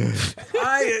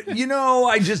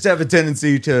 I just have a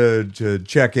tendency to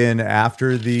check in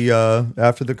after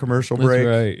the commercial break.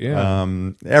 right, yeah.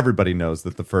 Everybody knows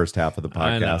that the first half of the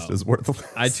I podcast know. is worthless.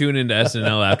 I tune into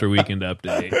SNL after Weekend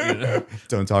Update. You know?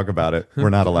 Don't talk about it. We're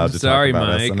not allowed to Sorry, talk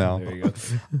about Mike. SNL. There you go.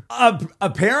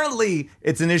 Apparently,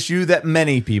 it's an issue that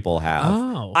many people have.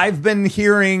 Oh. I've been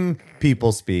hearing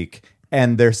people speak,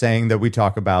 and they're saying that we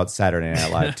talk about Saturday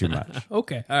Night Live too much.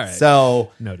 Okay, all right.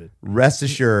 So, Noted. rest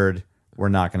assured, we're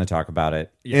not going to talk about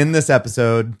it in this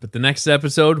episode. But the next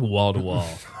episode, wall to wall.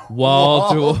 Wall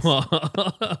to wall.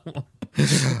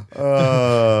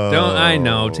 Don't I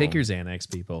know? Take your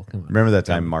Xanax, people. Come on. Remember that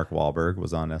time Mark Wahlberg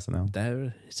was on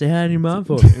SNL? Say hi to your mom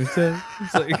for me. It's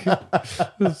like,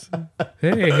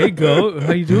 hey, goat.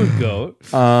 How you doing, goat?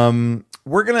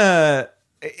 We're gonna.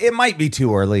 It might be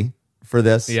too early for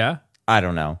this. Yeah. I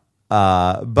don't know.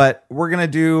 But we're gonna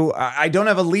do. I don't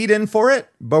have a lead in for it,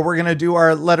 but we're gonna do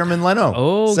our Letterman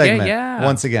Leno segment yeah.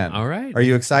 once again. All right. Are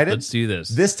you excited? Let's do this.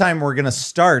 This time we're gonna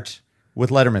start with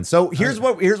Letterman. So here's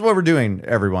what we're doing,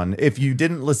 everyone. If you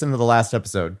didn't listen to the last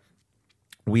episode,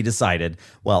 I decided,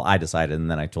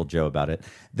 and then I told Joe about it,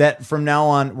 that from now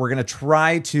on, we're going to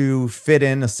try to fit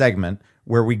in a segment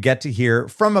where we get to hear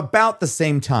from about the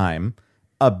same time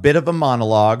a bit of a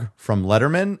monologue from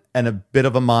Letterman and a bit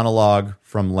of a monologue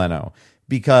from Leno,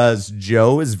 because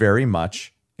Joe is very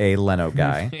much a Leno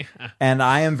guy, and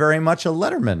I am very much a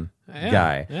Letterman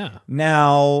guy. Yeah.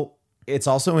 Now, it's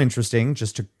also interesting,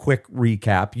 just a quick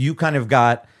recap, you kind of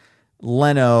got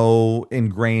Leno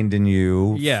ingrained in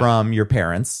you from your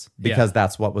parents because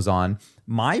that's what was on.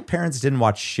 My parents didn't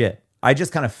watch shit. I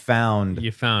just kind of found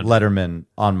Letterman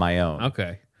on my own.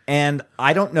 Okay. And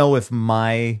I don't know if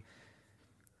my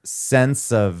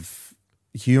sense of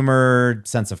humor,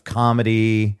 sense of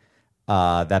comedy,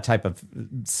 that type of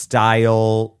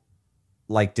style,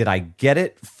 like, did I get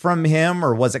it from him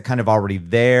or was it kind of already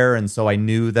there? And so I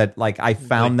knew that, like, I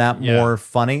found that more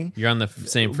funny. You're on the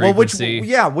same frequency.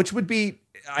 Which would be,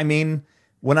 I mean,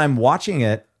 when I'm watching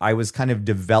it, I was kind of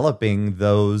developing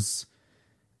those,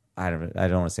 I don't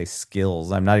want to say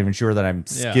skills. I'm not even sure that I'm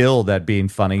skilled at being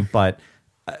funny, but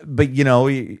you know,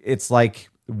 it's like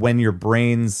when your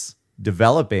brain's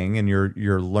developing and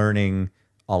you're learning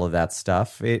all of that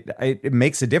stuff, it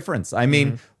makes a difference. I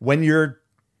mean, when you're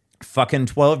fucking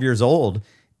 12 years old,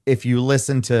 if you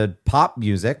listen to pop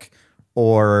music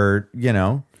or, you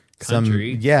know,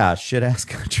 country. Shit ass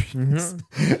country.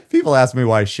 People ask me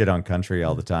why I shit on country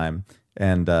all the time.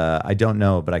 And I don't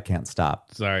know, but I can't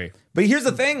stop. Sorry. But here's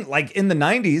the thing, like in the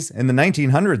 90s, in the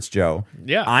 1900s, Joe,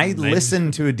 I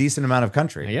listened to a decent amount of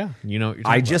country. Yeah, you know what you're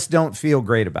talking I just don't feel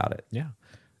great about it. Yeah.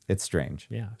 It's strange.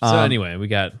 Yeah. So anyway, we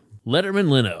got Letterman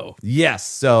Leno. Yes.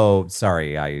 So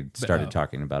sorry, I started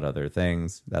talking about other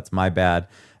things. That's my bad.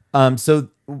 So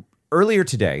earlier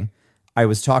today, I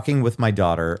was talking with my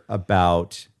daughter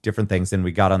about different things, and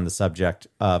we got on the subject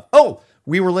of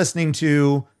we were listening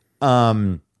to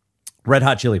Red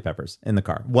Hot Chili Peppers in the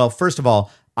car. Well, first of all,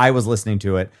 I was listening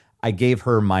to it. I gave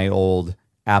her my old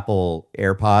Apple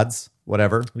AirPods,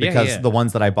 whatever, because the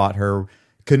ones that I bought her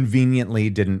conveniently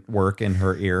didn't work in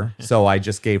her ear. So I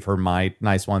just gave her my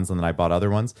nice ones and then I bought other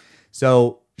ones.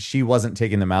 So she wasn't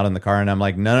taking them out in the car. And I'm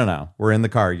like, no. We're in the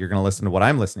car. You're going to listen to what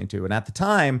I'm listening to. And at the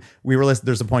time we were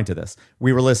there's a point to this.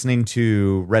 We were listening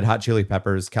to Red Hot Chili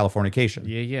Peppers'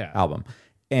 Californication album.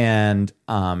 And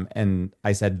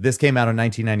I said, this came out in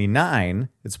 1999.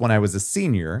 It's when I was a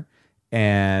senior.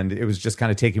 And it was just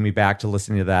kind of taking me back to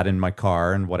listening to that in my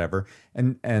car and whatever.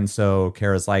 And so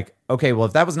Kara's like, okay, well,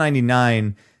 if that was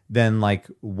 99, then like,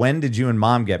 when did you and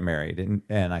mom get married?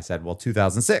 And I said, well,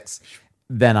 2006.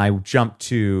 Then I jumped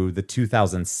to the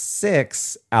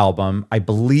 2006 album. I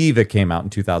believe it came out in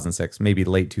 2006, maybe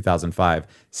late 2005.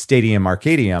 Stadium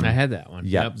Arcadium. I had that one.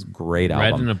 Yep. Great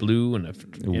Red album. and a blue and a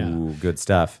Ooh, good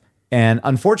stuff. And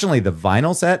unfortunately, the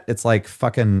vinyl set, it's like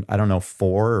fucking, I don't know,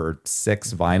 4 or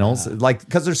 6 vinyls. Like,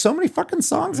 because there's so many fucking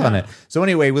songs on it. So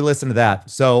anyway, we listened to that.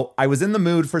 So I was in the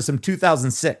mood for some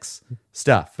 2006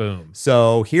 stuff. Boom.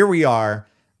 So here we are,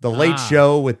 The Late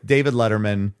Show with David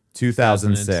Letterman,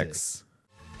 2006.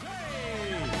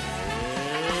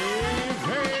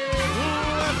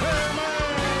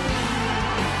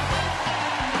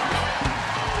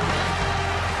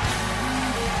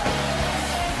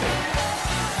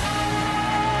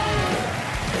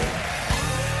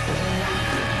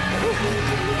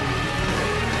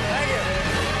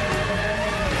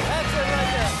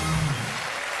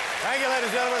 Thank you, ladies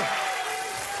and gentlemen.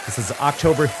 This is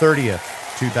October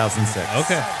 30th, 2006.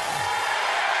 Okay.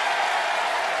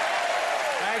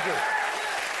 Thank you.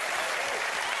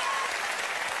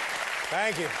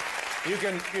 Thank you.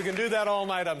 You can do that all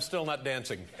night. I'm still not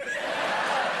dancing.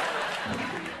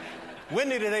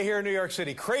 Windy today here in New York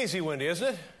City. Crazy windy, isn't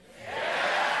it?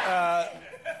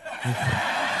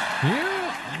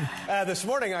 This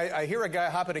morning, I hear a guy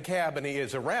hop in a cab, and he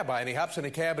is a rabbi, and he hops in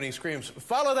a cab and he screams,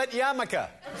 "Follow that yarmulke."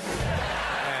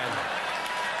 And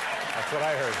that's what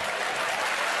I heard.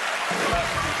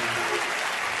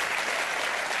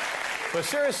 But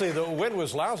seriously, the wind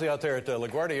was lousy out there at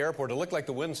LaGuardia Airport. It looked like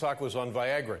the windsock was on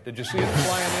Viagra. Did you see it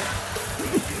flying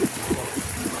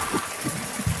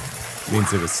in?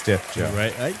 Means it was stiff, Joe.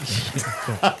 Right. Ladies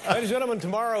and gentlemen,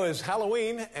 tomorrow is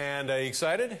Halloween, and are you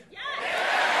excited?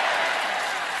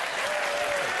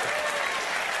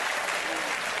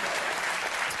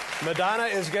 Madonna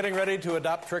is getting ready to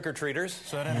adopt trick-or-treaters.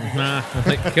 So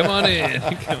Come on in.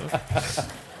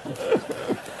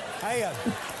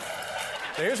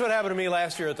 Here's what happened to me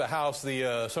last year at the house.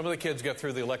 Some of the kids got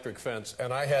through the electric fence,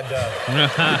 and I had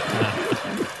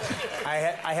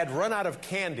I had run out of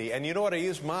candy. And you know what? I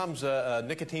used Mom's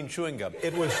nicotine chewing gum.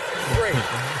 It was great.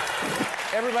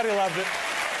 Everybody loved it.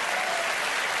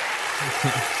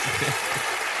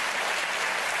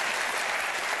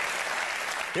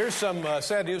 Here's some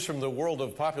sad news from the world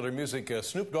of popular music.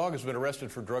 Snoop Dogg has been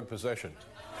arrested for drug possession.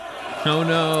 Oh,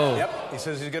 no. Yep. He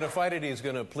says he's going to fight it. He's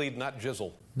going to plead not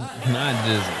jizzle. Not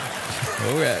Disney.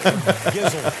 All right.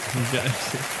 Gizzle.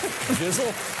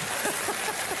 Jizzle?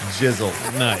 Jizzle.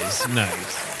 Nice.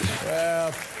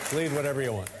 Well, plead whatever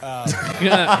you want.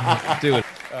 Do it.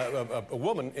 A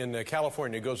woman in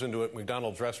California goes into a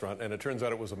McDonald's restaurant, and it turns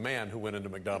out it was a man who went into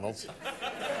McDonald's.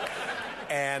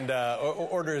 And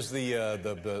orders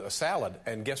a salad,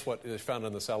 and guess what is found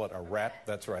in the salad? A rat.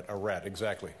 That's right, a rat.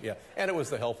 Exactly. Yeah, and it was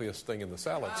the healthiest thing in the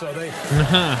salad. So they.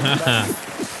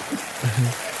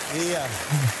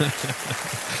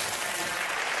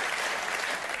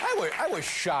 I was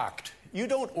shocked. You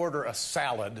don't order a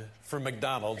salad from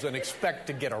McDonald's and expect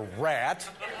to get a rat.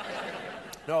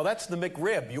 No, that's the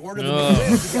McRib. You order the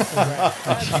McRib to get the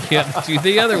rat. Yeah, do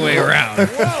the other way around.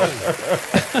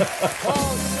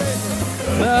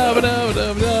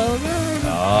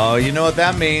 Oh, you know what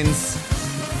that means.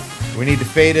 We need to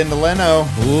fade into Leno.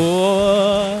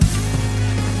 Whoa.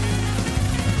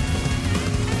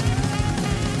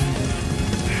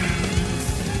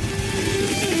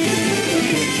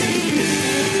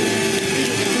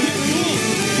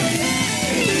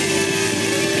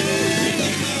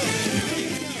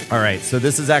 All right, so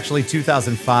this is actually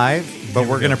 2005, but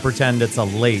we're going to pretend it's a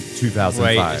late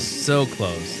 2005. Right, so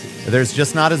close. There's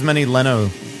just not as many Leno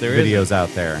There videos isn't. out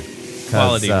there.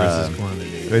 Quality versus quantity.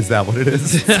 Is that what it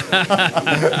is?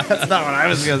 That's not what I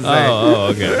was going to say. Oh,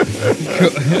 okay.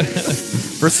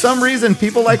 For some reason,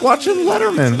 people like watching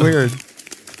Letterman. Weird.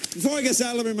 Before I get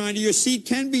started, let me remind you, your seat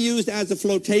can be used as a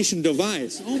flotation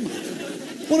device. Oh, my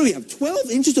God. What do we have,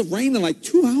 12 inches of rain in like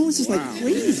 2 hours? It's like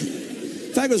crazy.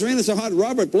 In fact, it was raining so hard,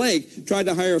 Robert Blake tried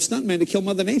to hire a stuntman to kill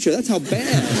Mother Nature. That's how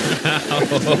bad.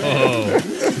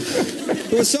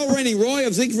 It was so raining. Roy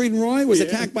of Siegfried and Roy was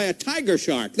attacked by a tiger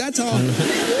shark. That's how...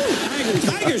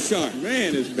 tiger shark.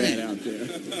 Man, it's bad out there.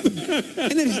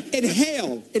 And it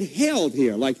hailed. It hailed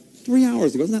here like 3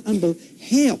 hours ago. Isn't that unbelievable?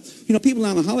 Hail. You know, people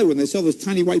down in Hollywood, when they saw this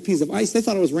tiny white piece of ice, they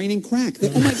thought it was raining crack. Oh,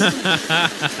 my God.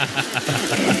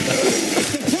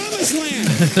 The promised land.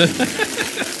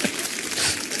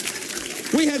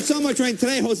 We had so much rain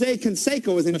today. Jose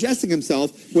Canseco was ingesting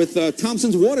himself with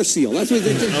Thompson's water seal. That's what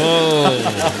they did.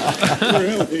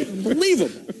 Really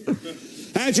unbelievable.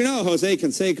 As you know, Jose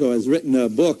Canseco has written a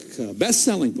book,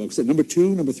 best-selling book, at number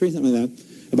 2, number 3, something like that,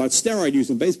 about steroid use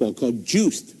in baseball called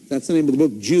Juiced. That's the name of the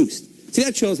book, Juiced. See,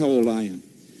 that shows how old I am.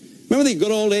 Remember the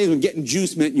good old days when getting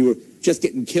juiced meant you were just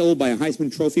getting killed by a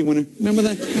Heisman Trophy winner? Remember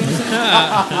that? You know what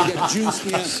I'm saying? You get juiced,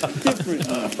 yeah. Different.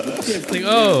 Like,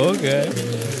 oh, okay.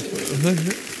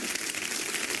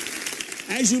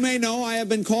 As you may know, I have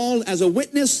been called as a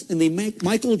witness in the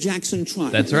Michael Jackson trial.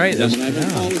 That's right. I've been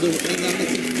called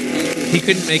He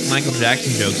couldn't make Michael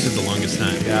Jackson jokes for the longest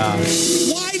time. Yeah.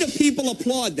 Why do people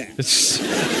applaud that?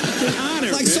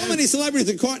 Like so many celebrities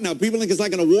in court now, people think it's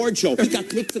like an award show. He got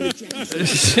picked for the Jackson.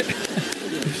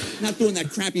 Not doing that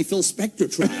crappy Phil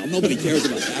Spector trial. Nobody cares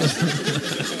about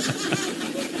that.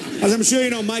 As I'm sure you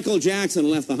know, Michael Jackson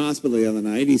left the hospital the other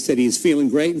night. He said he's feeling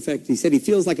great. In fact, he said he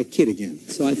feels like a kid again.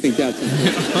 So I think that's...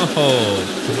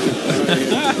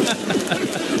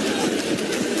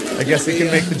 I guess he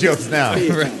can make the jokes now.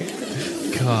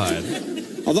 God.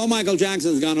 Although Michael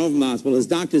Jackson's gone over from the hospital, his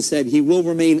doctor said he will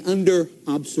remain under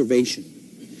observation.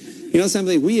 You know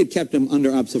something? We had kept him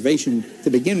under observation to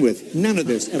begin with. None of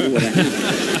this ever would have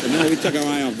happened. But no, we took our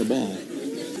eye off the ball.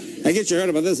 I guess you heard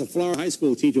about this. A Florida high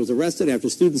school teacher was arrested after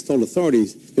students told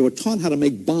authorities they were taught how to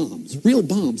make bombs, real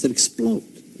bombs that explode.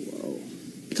 Whoa.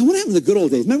 God, what happened to the good old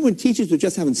days? Remember when teachers were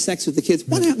just having sex with the kids?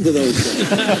 What happened to those days?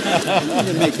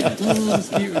 They're making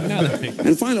bombs.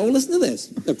 And finally, listen to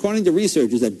this. According to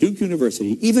researchers at Duke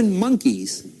University, even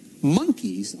monkeys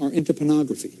are into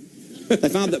pornography. They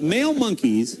found that male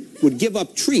monkeys would give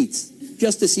up treats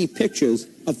just to see pictures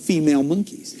of female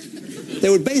monkeys. They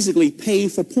would basically pay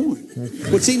for porn.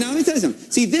 But see, now let me tell you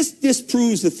something. See, this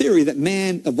disproves the theory that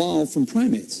man evolved from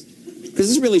primates. Because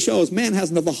this really shows man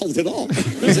hasn't evolved at all.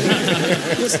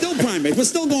 We're still primates. We're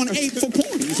still going ape for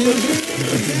porn. You see what I'm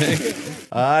saying?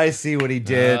 I see what he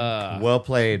did. Well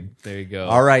played. There you go.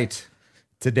 All right.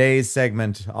 Today's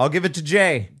segment. I'll give it to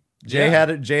Jay. Jay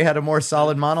had a more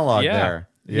solid monologue there.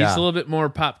 He's a little bit more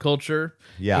pop culture.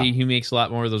 Yeah. He makes a lot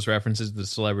more of those references to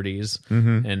celebrities.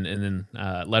 And then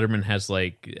Letterman has I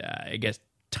guess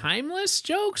timeless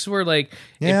jokes where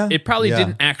it probably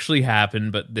didn't actually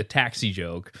happen, but the taxi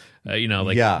joke,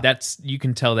 that's, you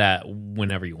can tell that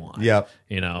whenever you want. Yep.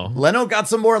 Leno got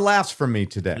some more laughs from me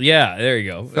today. Yeah, there you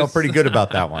go. Felt pretty good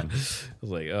about that one. I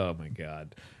was like, oh my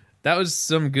God. That was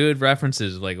some good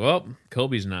references. Like, well,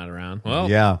 Kobe's not around. Well,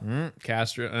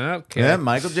 Castro. Okay. Yeah,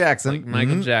 Michael Jackson.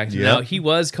 Michael Jackson. Yep. Now, he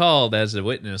was called as a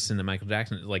witness in the Michael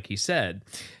Jackson, like he said.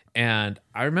 And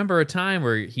I remember a time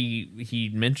where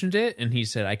he mentioned it, and he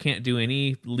said, I can't do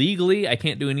any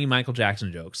Michael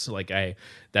Jackson jokes.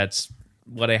 That's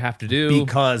what I have to do.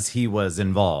 Because he was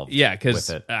involved. Yeah, because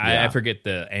with it. I forget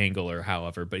the angle or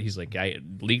however, but he's like, I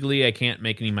can't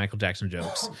make any Michael Jackson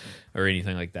jokes or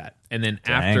anything like that. And then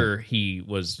after he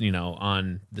was,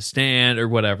 on the stand or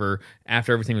whatever,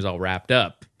 after everything was all wrapped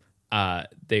up,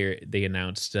 they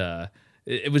announced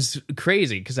it was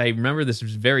crazy because I remember this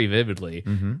very vividly,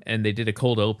 and they did a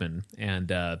cold open,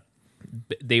 and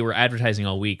they were advertising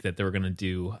all week that they were going to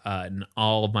do an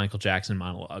all Michael Jackson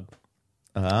monologue.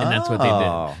 And that's what they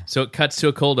did. So it cuts to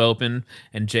a cold open,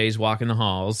 and Jay's walking the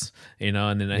halls, and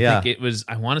then I think it was,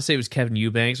 I want to say it was Kevin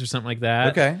Eubanks or something like that.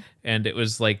 Okay. And it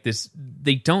was like this,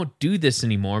 they don't do this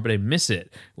anymore, but I miss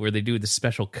it, where they do the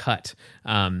special cut.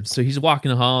 So he's walking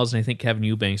the halls, and I think Kevin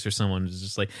Eubanks or someone is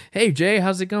just like, hey, Jay,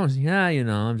 how's it going? Yeah,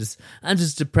 I'm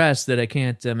just depressed that I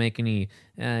can't make any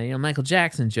Michael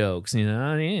Jackson jokes,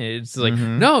 It's like,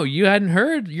 no, you hadn't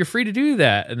heard, you're free to do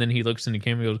that. And then he looks in the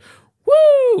camera and goes,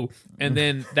 woo! And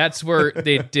then that's where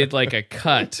they did like a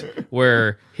cut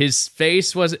where his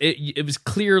face was, it was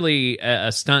clearly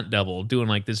a stunt double doing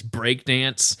like this break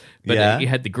dance, but he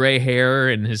had the gray hair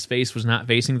and his face was not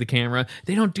facing the camera.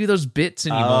 They don't do those bits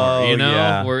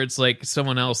anymore, where it's like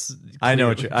someone else. I know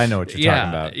what you're talking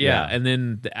about. Yeah. And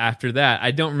then after that, I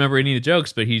don't remember any of the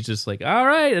jokes, but he's just like, all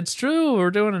right, it's true.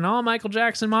 We're doing an all Michael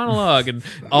Jackson monologue and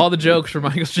all the jokes for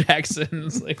Michael Jackson.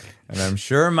 It's like, and I'm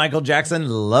sure Michael Jackson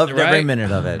loved every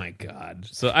minute of it. Oh my God.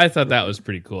 So I thought that was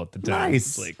pretty cool at the time.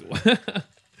 Nice. Like,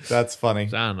 that's funny.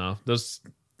 I don't know.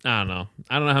 I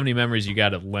don't know how many memories you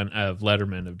got of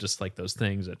Letterman, of just like those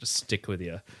things that just stick with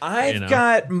you. I've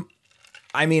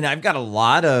got a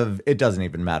lot of, it doesn't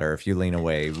even matter if you lean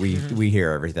away. We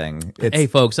hear everything. Hey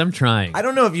folks, I'm trying. I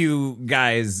don't know if you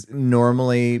guys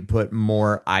normally put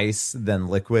more ice than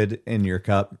liquid in your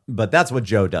cup, but that's what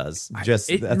Joe does.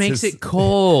 It makes it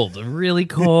cold, really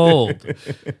cold.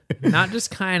 Not just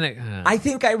kind of. I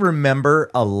think I remember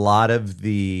a lot of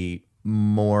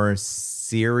more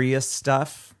serious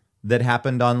stuff that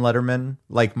happened on Letterman,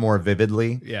 like more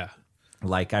vividly. Yeah.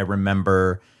 Like I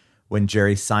remember when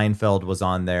Jerry Seinfeld was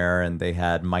on there and they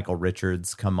had Michael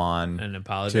Richards come on And to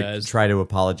apologize. try to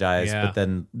apologize, Yeah. but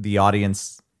then the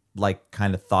audience like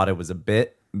kind of thought it was a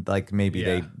bit, like maybe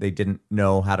Yeah. they didn't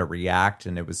know how to react,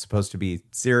 and it was supposed to be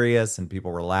serious and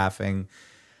people were laughing.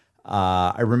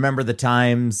 I remember the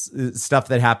times, stuff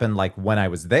that happened like when I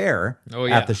was there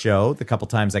at the show, the couple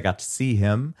times I got to see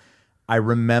him. I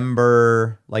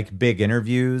remember like big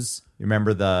interviews. You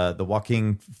remember the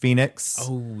Joaquin Phoenix?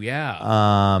 Oh, yeah.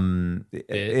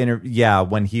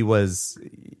 When he was,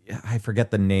 I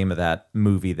forget the name of that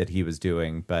movie that he was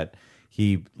doing, but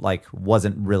he like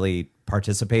wasn't really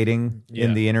participating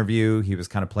in the interview. He was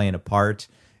kind of playing a part,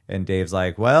 and Dave's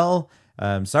like, well,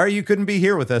 sorry you couldn't be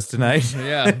here with us tonight.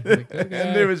 Yeah. Like, okay.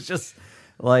 And it was just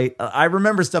like, I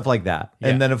remember stuff like that. Yeah.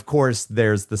 And then of course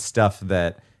there's the stuff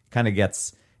that kind of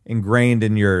gets ingrained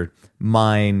in your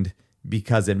mind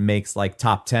because it makes like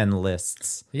top 10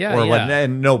 lists. Yeah, Or yeah.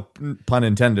 and no pun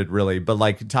intended really, but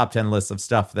like top 10 lists of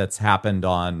stuff that's happened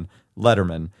on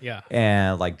Letterman. Yeah.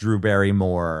 And like Drew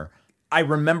Barrymore. I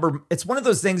remember, it's one of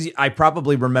those things I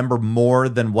probably remember more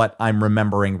than what I'm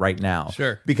remembering right now.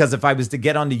 Sure. Because if I was to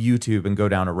get onto YouTube and go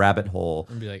down a rabbit hole,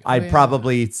 be like, oh, I'd yeah.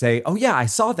 probably say, "Oh yeah, I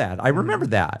saw that. I remember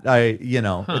that."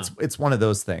 It's one of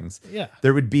those things. Yeah.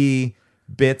 There would be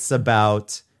bits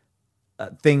about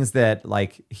things that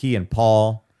like he and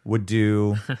Paul would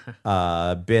do,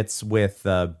 bits with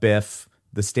Biff,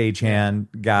 the stagehand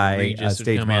guy, Regis would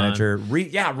stage come manager.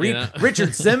 know?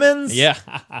 Richard Simmons. Yeah.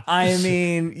 I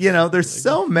mean, there's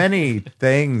so many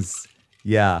things.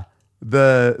 Yeah.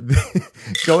 The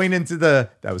going into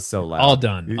that was so loud. All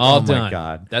done. All oh done. my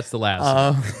God. That's the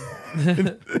last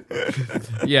one.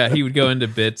 Yeah, he would go into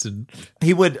bits and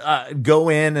He would go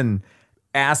in and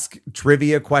ask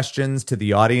trivia questions to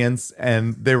the audience,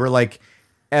 and they were like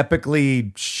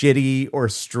epically shitty or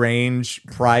strange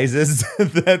prizes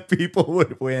that people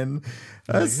would win.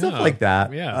 Stuff like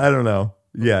that. yeah. I don't know.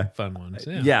 Yeah. fun ones.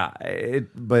 Yeah. Yeah,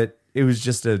 but it was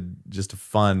just a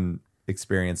fun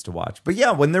experience to watch. But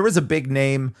yeah, when there was a big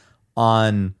name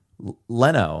on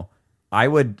Leno, I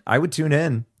would tune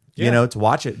in, Yeah. to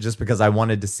watch it just because I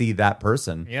wanted to see that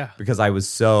person. Yeah. Because I was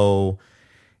so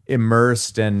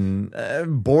immersed and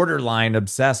borderline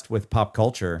obsessed with pop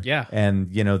culture. Yeah. And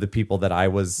the people that I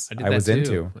was I did that was too.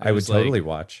 into. It I would was totally like-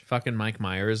 watch. Fucking Mike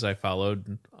Myers, I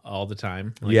followed all the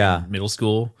time. Like Yeah. in middle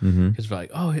school, because we're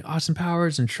like, oh, Austin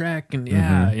Powers and Shrek, and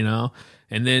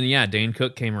and then Dane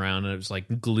Cook came around, and it was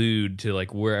like glued to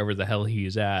like wherever the hell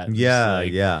he's at. It's Yeah,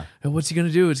 like, yeah. "Oh, what's he gonna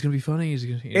do? It's gonna be funny. He's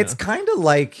gonna, It's kind of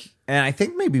like, and I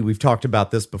think maybe we've talked about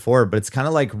this before, but it's kind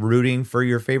of like rooting for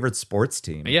your favorite sports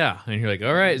team. yeah, and you're like,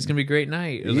 all right, it's gonna be a great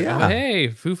night. It was Yeah. like, oh, hey,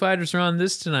 Foo Fighters are on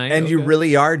this tonight, And you Okay.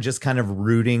 really are just kind of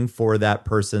rooting for that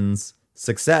person's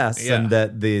success, Yeah. and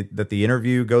that the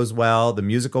interview goes well, the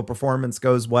musical performance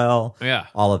goes well, Yeah.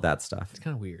 all of that stuff. It's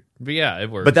kind of weird, but yeah,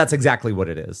 it works. But that's exactly what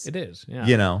it is. it is,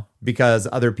 yeah. Because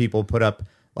other people put up,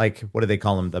 like, what do they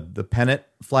call them? The pennant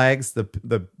flags, the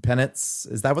pennants.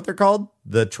 Is that what they're called?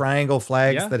 The triangle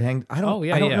flags Yeah. that hang. I don't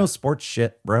yeah. know sports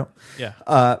shit, bro. Yeah.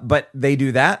 But they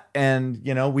do that, and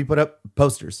we put up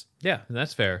posters. Yeah,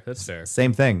 that's fair. That's fair.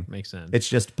 Same thing. Makes sense. It's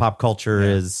just pop culture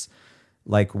is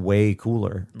like way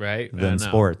cooler, Right? I than know.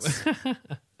 sports.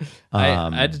 I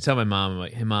had to tell my mom, I'm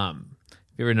like, hey, Mom, have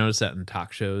you ever noticed that in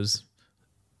talk shows,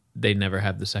 they never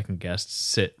have the second guests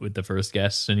sit with the first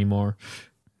guests anymore?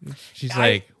 She's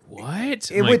like, what?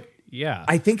 it I'm would- like, yeah.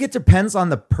 I think it depends on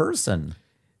the person,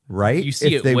 right? You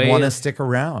see if it they way- want to stick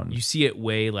around. You see it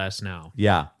way less now.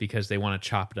 Yeah. Because they want to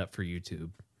chop it up for YouTube.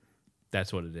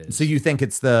 That's what it is. So you think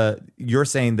you're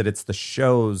saying that it's the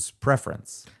show's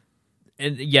preference.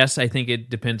 And yes, I think it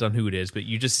depends on who it is, but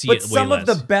you just see But it way some less.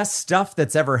 of the best stuff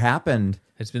that's ever happened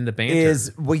It's been the banter.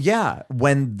 is,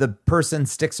 when the person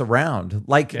sticks around.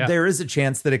 Like, Yeah. there is a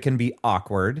chance that it can be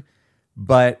awkward,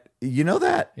 but you know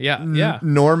that Yeah, yeah.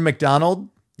 Norm Macdonald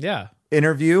yeah.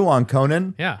 interview on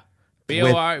Conan? Yeah.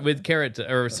 BOR with Carrot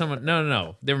or someone.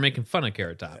 No. They were making fun of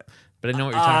Carrot Top. But I know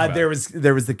what you're talking about.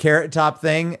 There was the Carrot Top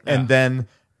thing, and then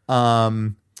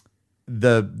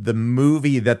the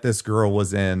movie that this girl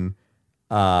was in.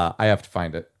 I have to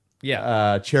find it.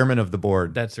 Yeah. Chairman of the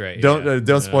board. That's right, Don't yeah.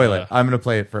 don't spoil it. I'm gonna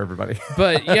play it for everybody.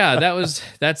 But yeah,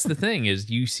 that's the thing is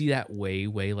you see that way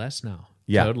less now.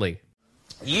 Yeah. Totally.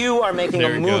 You are making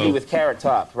There a you movie go. with Carrot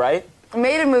Top, right? I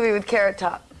made a movie with Carrot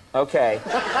Top. Okay.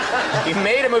 You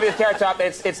made a movie with Carrot Top.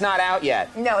 It's not out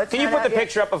yet. No, it's Can you not put out the yet.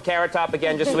 picture up of Carrot Top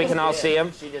again, just so we can all see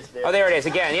him? Oh, there it is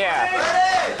again.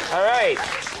 Yeah. All right.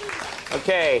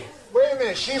 Okay. Wait a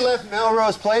minute, she left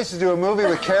Melrose Place to do a movie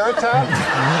with Carrot Top?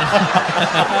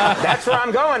 That's where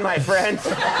I'm going, my friend. Do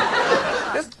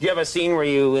you have a scene where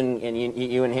you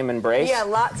and him embrace? Yeah,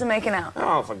 lots of making out.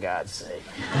 Oh, for God's sake.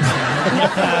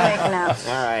 Nothing but making out.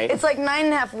 All right. It's like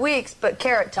 9.5 weeks, but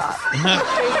Carrot Top. we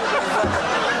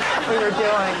were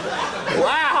doing.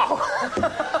 Wow!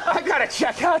 I gotta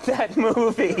check out that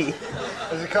movie.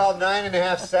 Is it called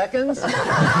 9.5 Seconds?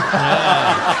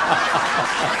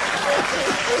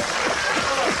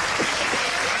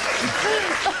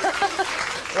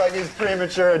 Like he's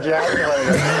premature ejaculating. You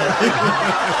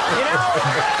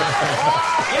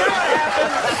know what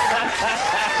happened?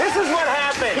 This is what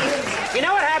happened. You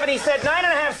know what happened? He said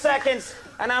 9.5 seconds,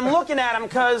 and I'm looking at him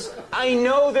because I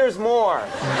know there's more.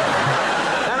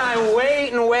 And I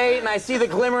wait, and I see the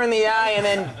glimmer in the eye, and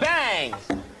then bang!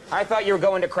 I thought you were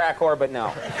going to crack whore, but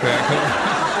no.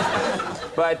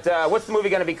 But what's the movie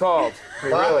going to be called?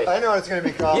 Really? I know what it's going to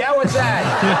be called. Yeah, what's that?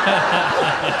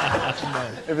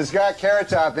 If it's got Carrot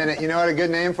Top in it, you know what a good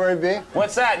name for it would be?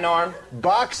 What's that, Norm?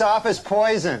 Box Office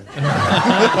Poison. What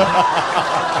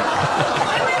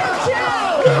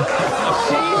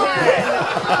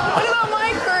about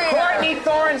my career? Courtney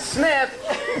Thorne Smith,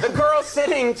 the girl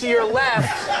sitting to your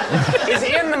left, is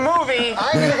in the movie.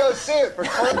 I'm going to go see it for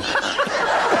Courtney.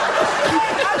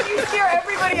 How do you steer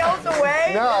everybody else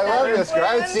away? No, I love this girl.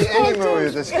 I would see any movie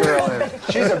with this girl in it.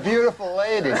 She's a beautiful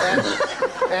lady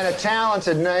and a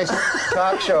talented, nice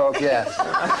talk show guest.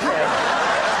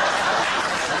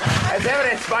 As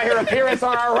evidenced by her appearance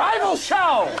on our rival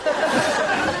show.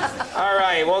 All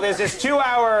right, well, there's this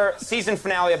 2-hour season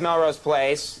finale of Melrose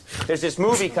Place. There's this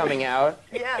movie coming out.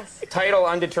 Yes. Title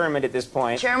undetermined at this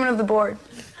point. Chairman of the board.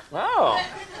 Oh,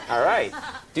 all right.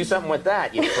 Do something with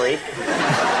that, you freak.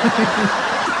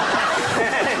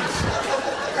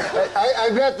 I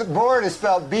bet the board is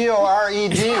spelled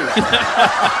B-O-R-E-D.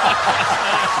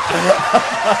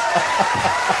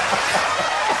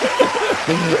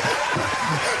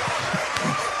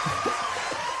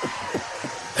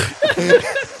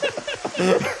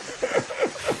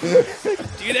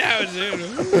 Get out, dude.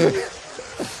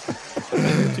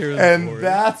 And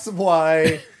that's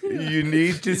why you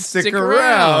need to stick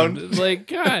around. It's like,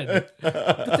 God,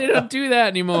 but they don't do that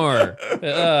anymore.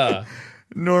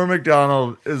 Norm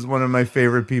Macdonald is one of my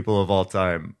favorite people of all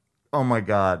time. Oh my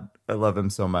God. I love him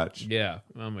so much. Yeah.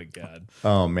 Oh my God.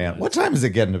 Oh man. What time is it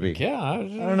getting to be? Yeah. I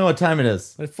don't know what time it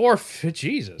is.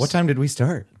 Jesus. What time did we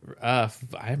start? I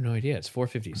have no idea. It's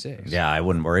 4:56. Yeah, I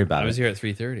wouldn't worry about it. I was here at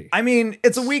 3:30. I mean,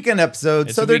 it's a weekend episode,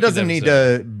 It's so a there weekend doesn't need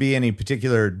episode. to be any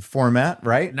particular format,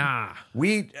 right? Nah.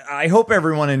 I hope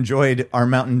everyone enjoyed our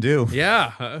Mountain Dew.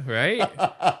 Yeah. Right.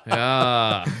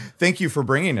 Yeah. Thank you for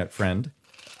bringing it, friend.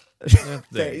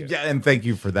 There you go. Yeah, and thank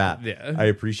you for that. Yeah. I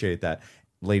appreciate that.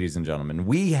 Ladies and gentlemen,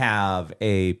 we have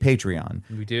a Patreon.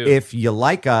 We do. If you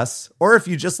like us, or if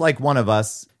you just like one of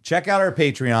us, check out our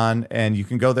Patreon, and you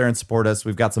can go there and support us.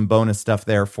 We've got some bonus stuff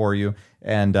there for you,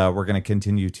 and we're going to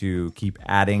continue to keep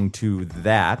adding to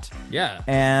that. Yeah.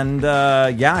 And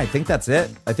yeah, I think that's it.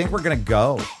 I think we're going to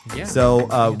go. Yeah.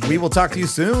 So we will talk to you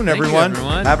soon, Thank you, everyone.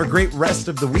 everyone. Have a great rest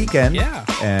of the weekend. Yeah.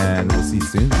 And we'll see you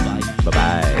soon. Bye.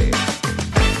 Bye-bye.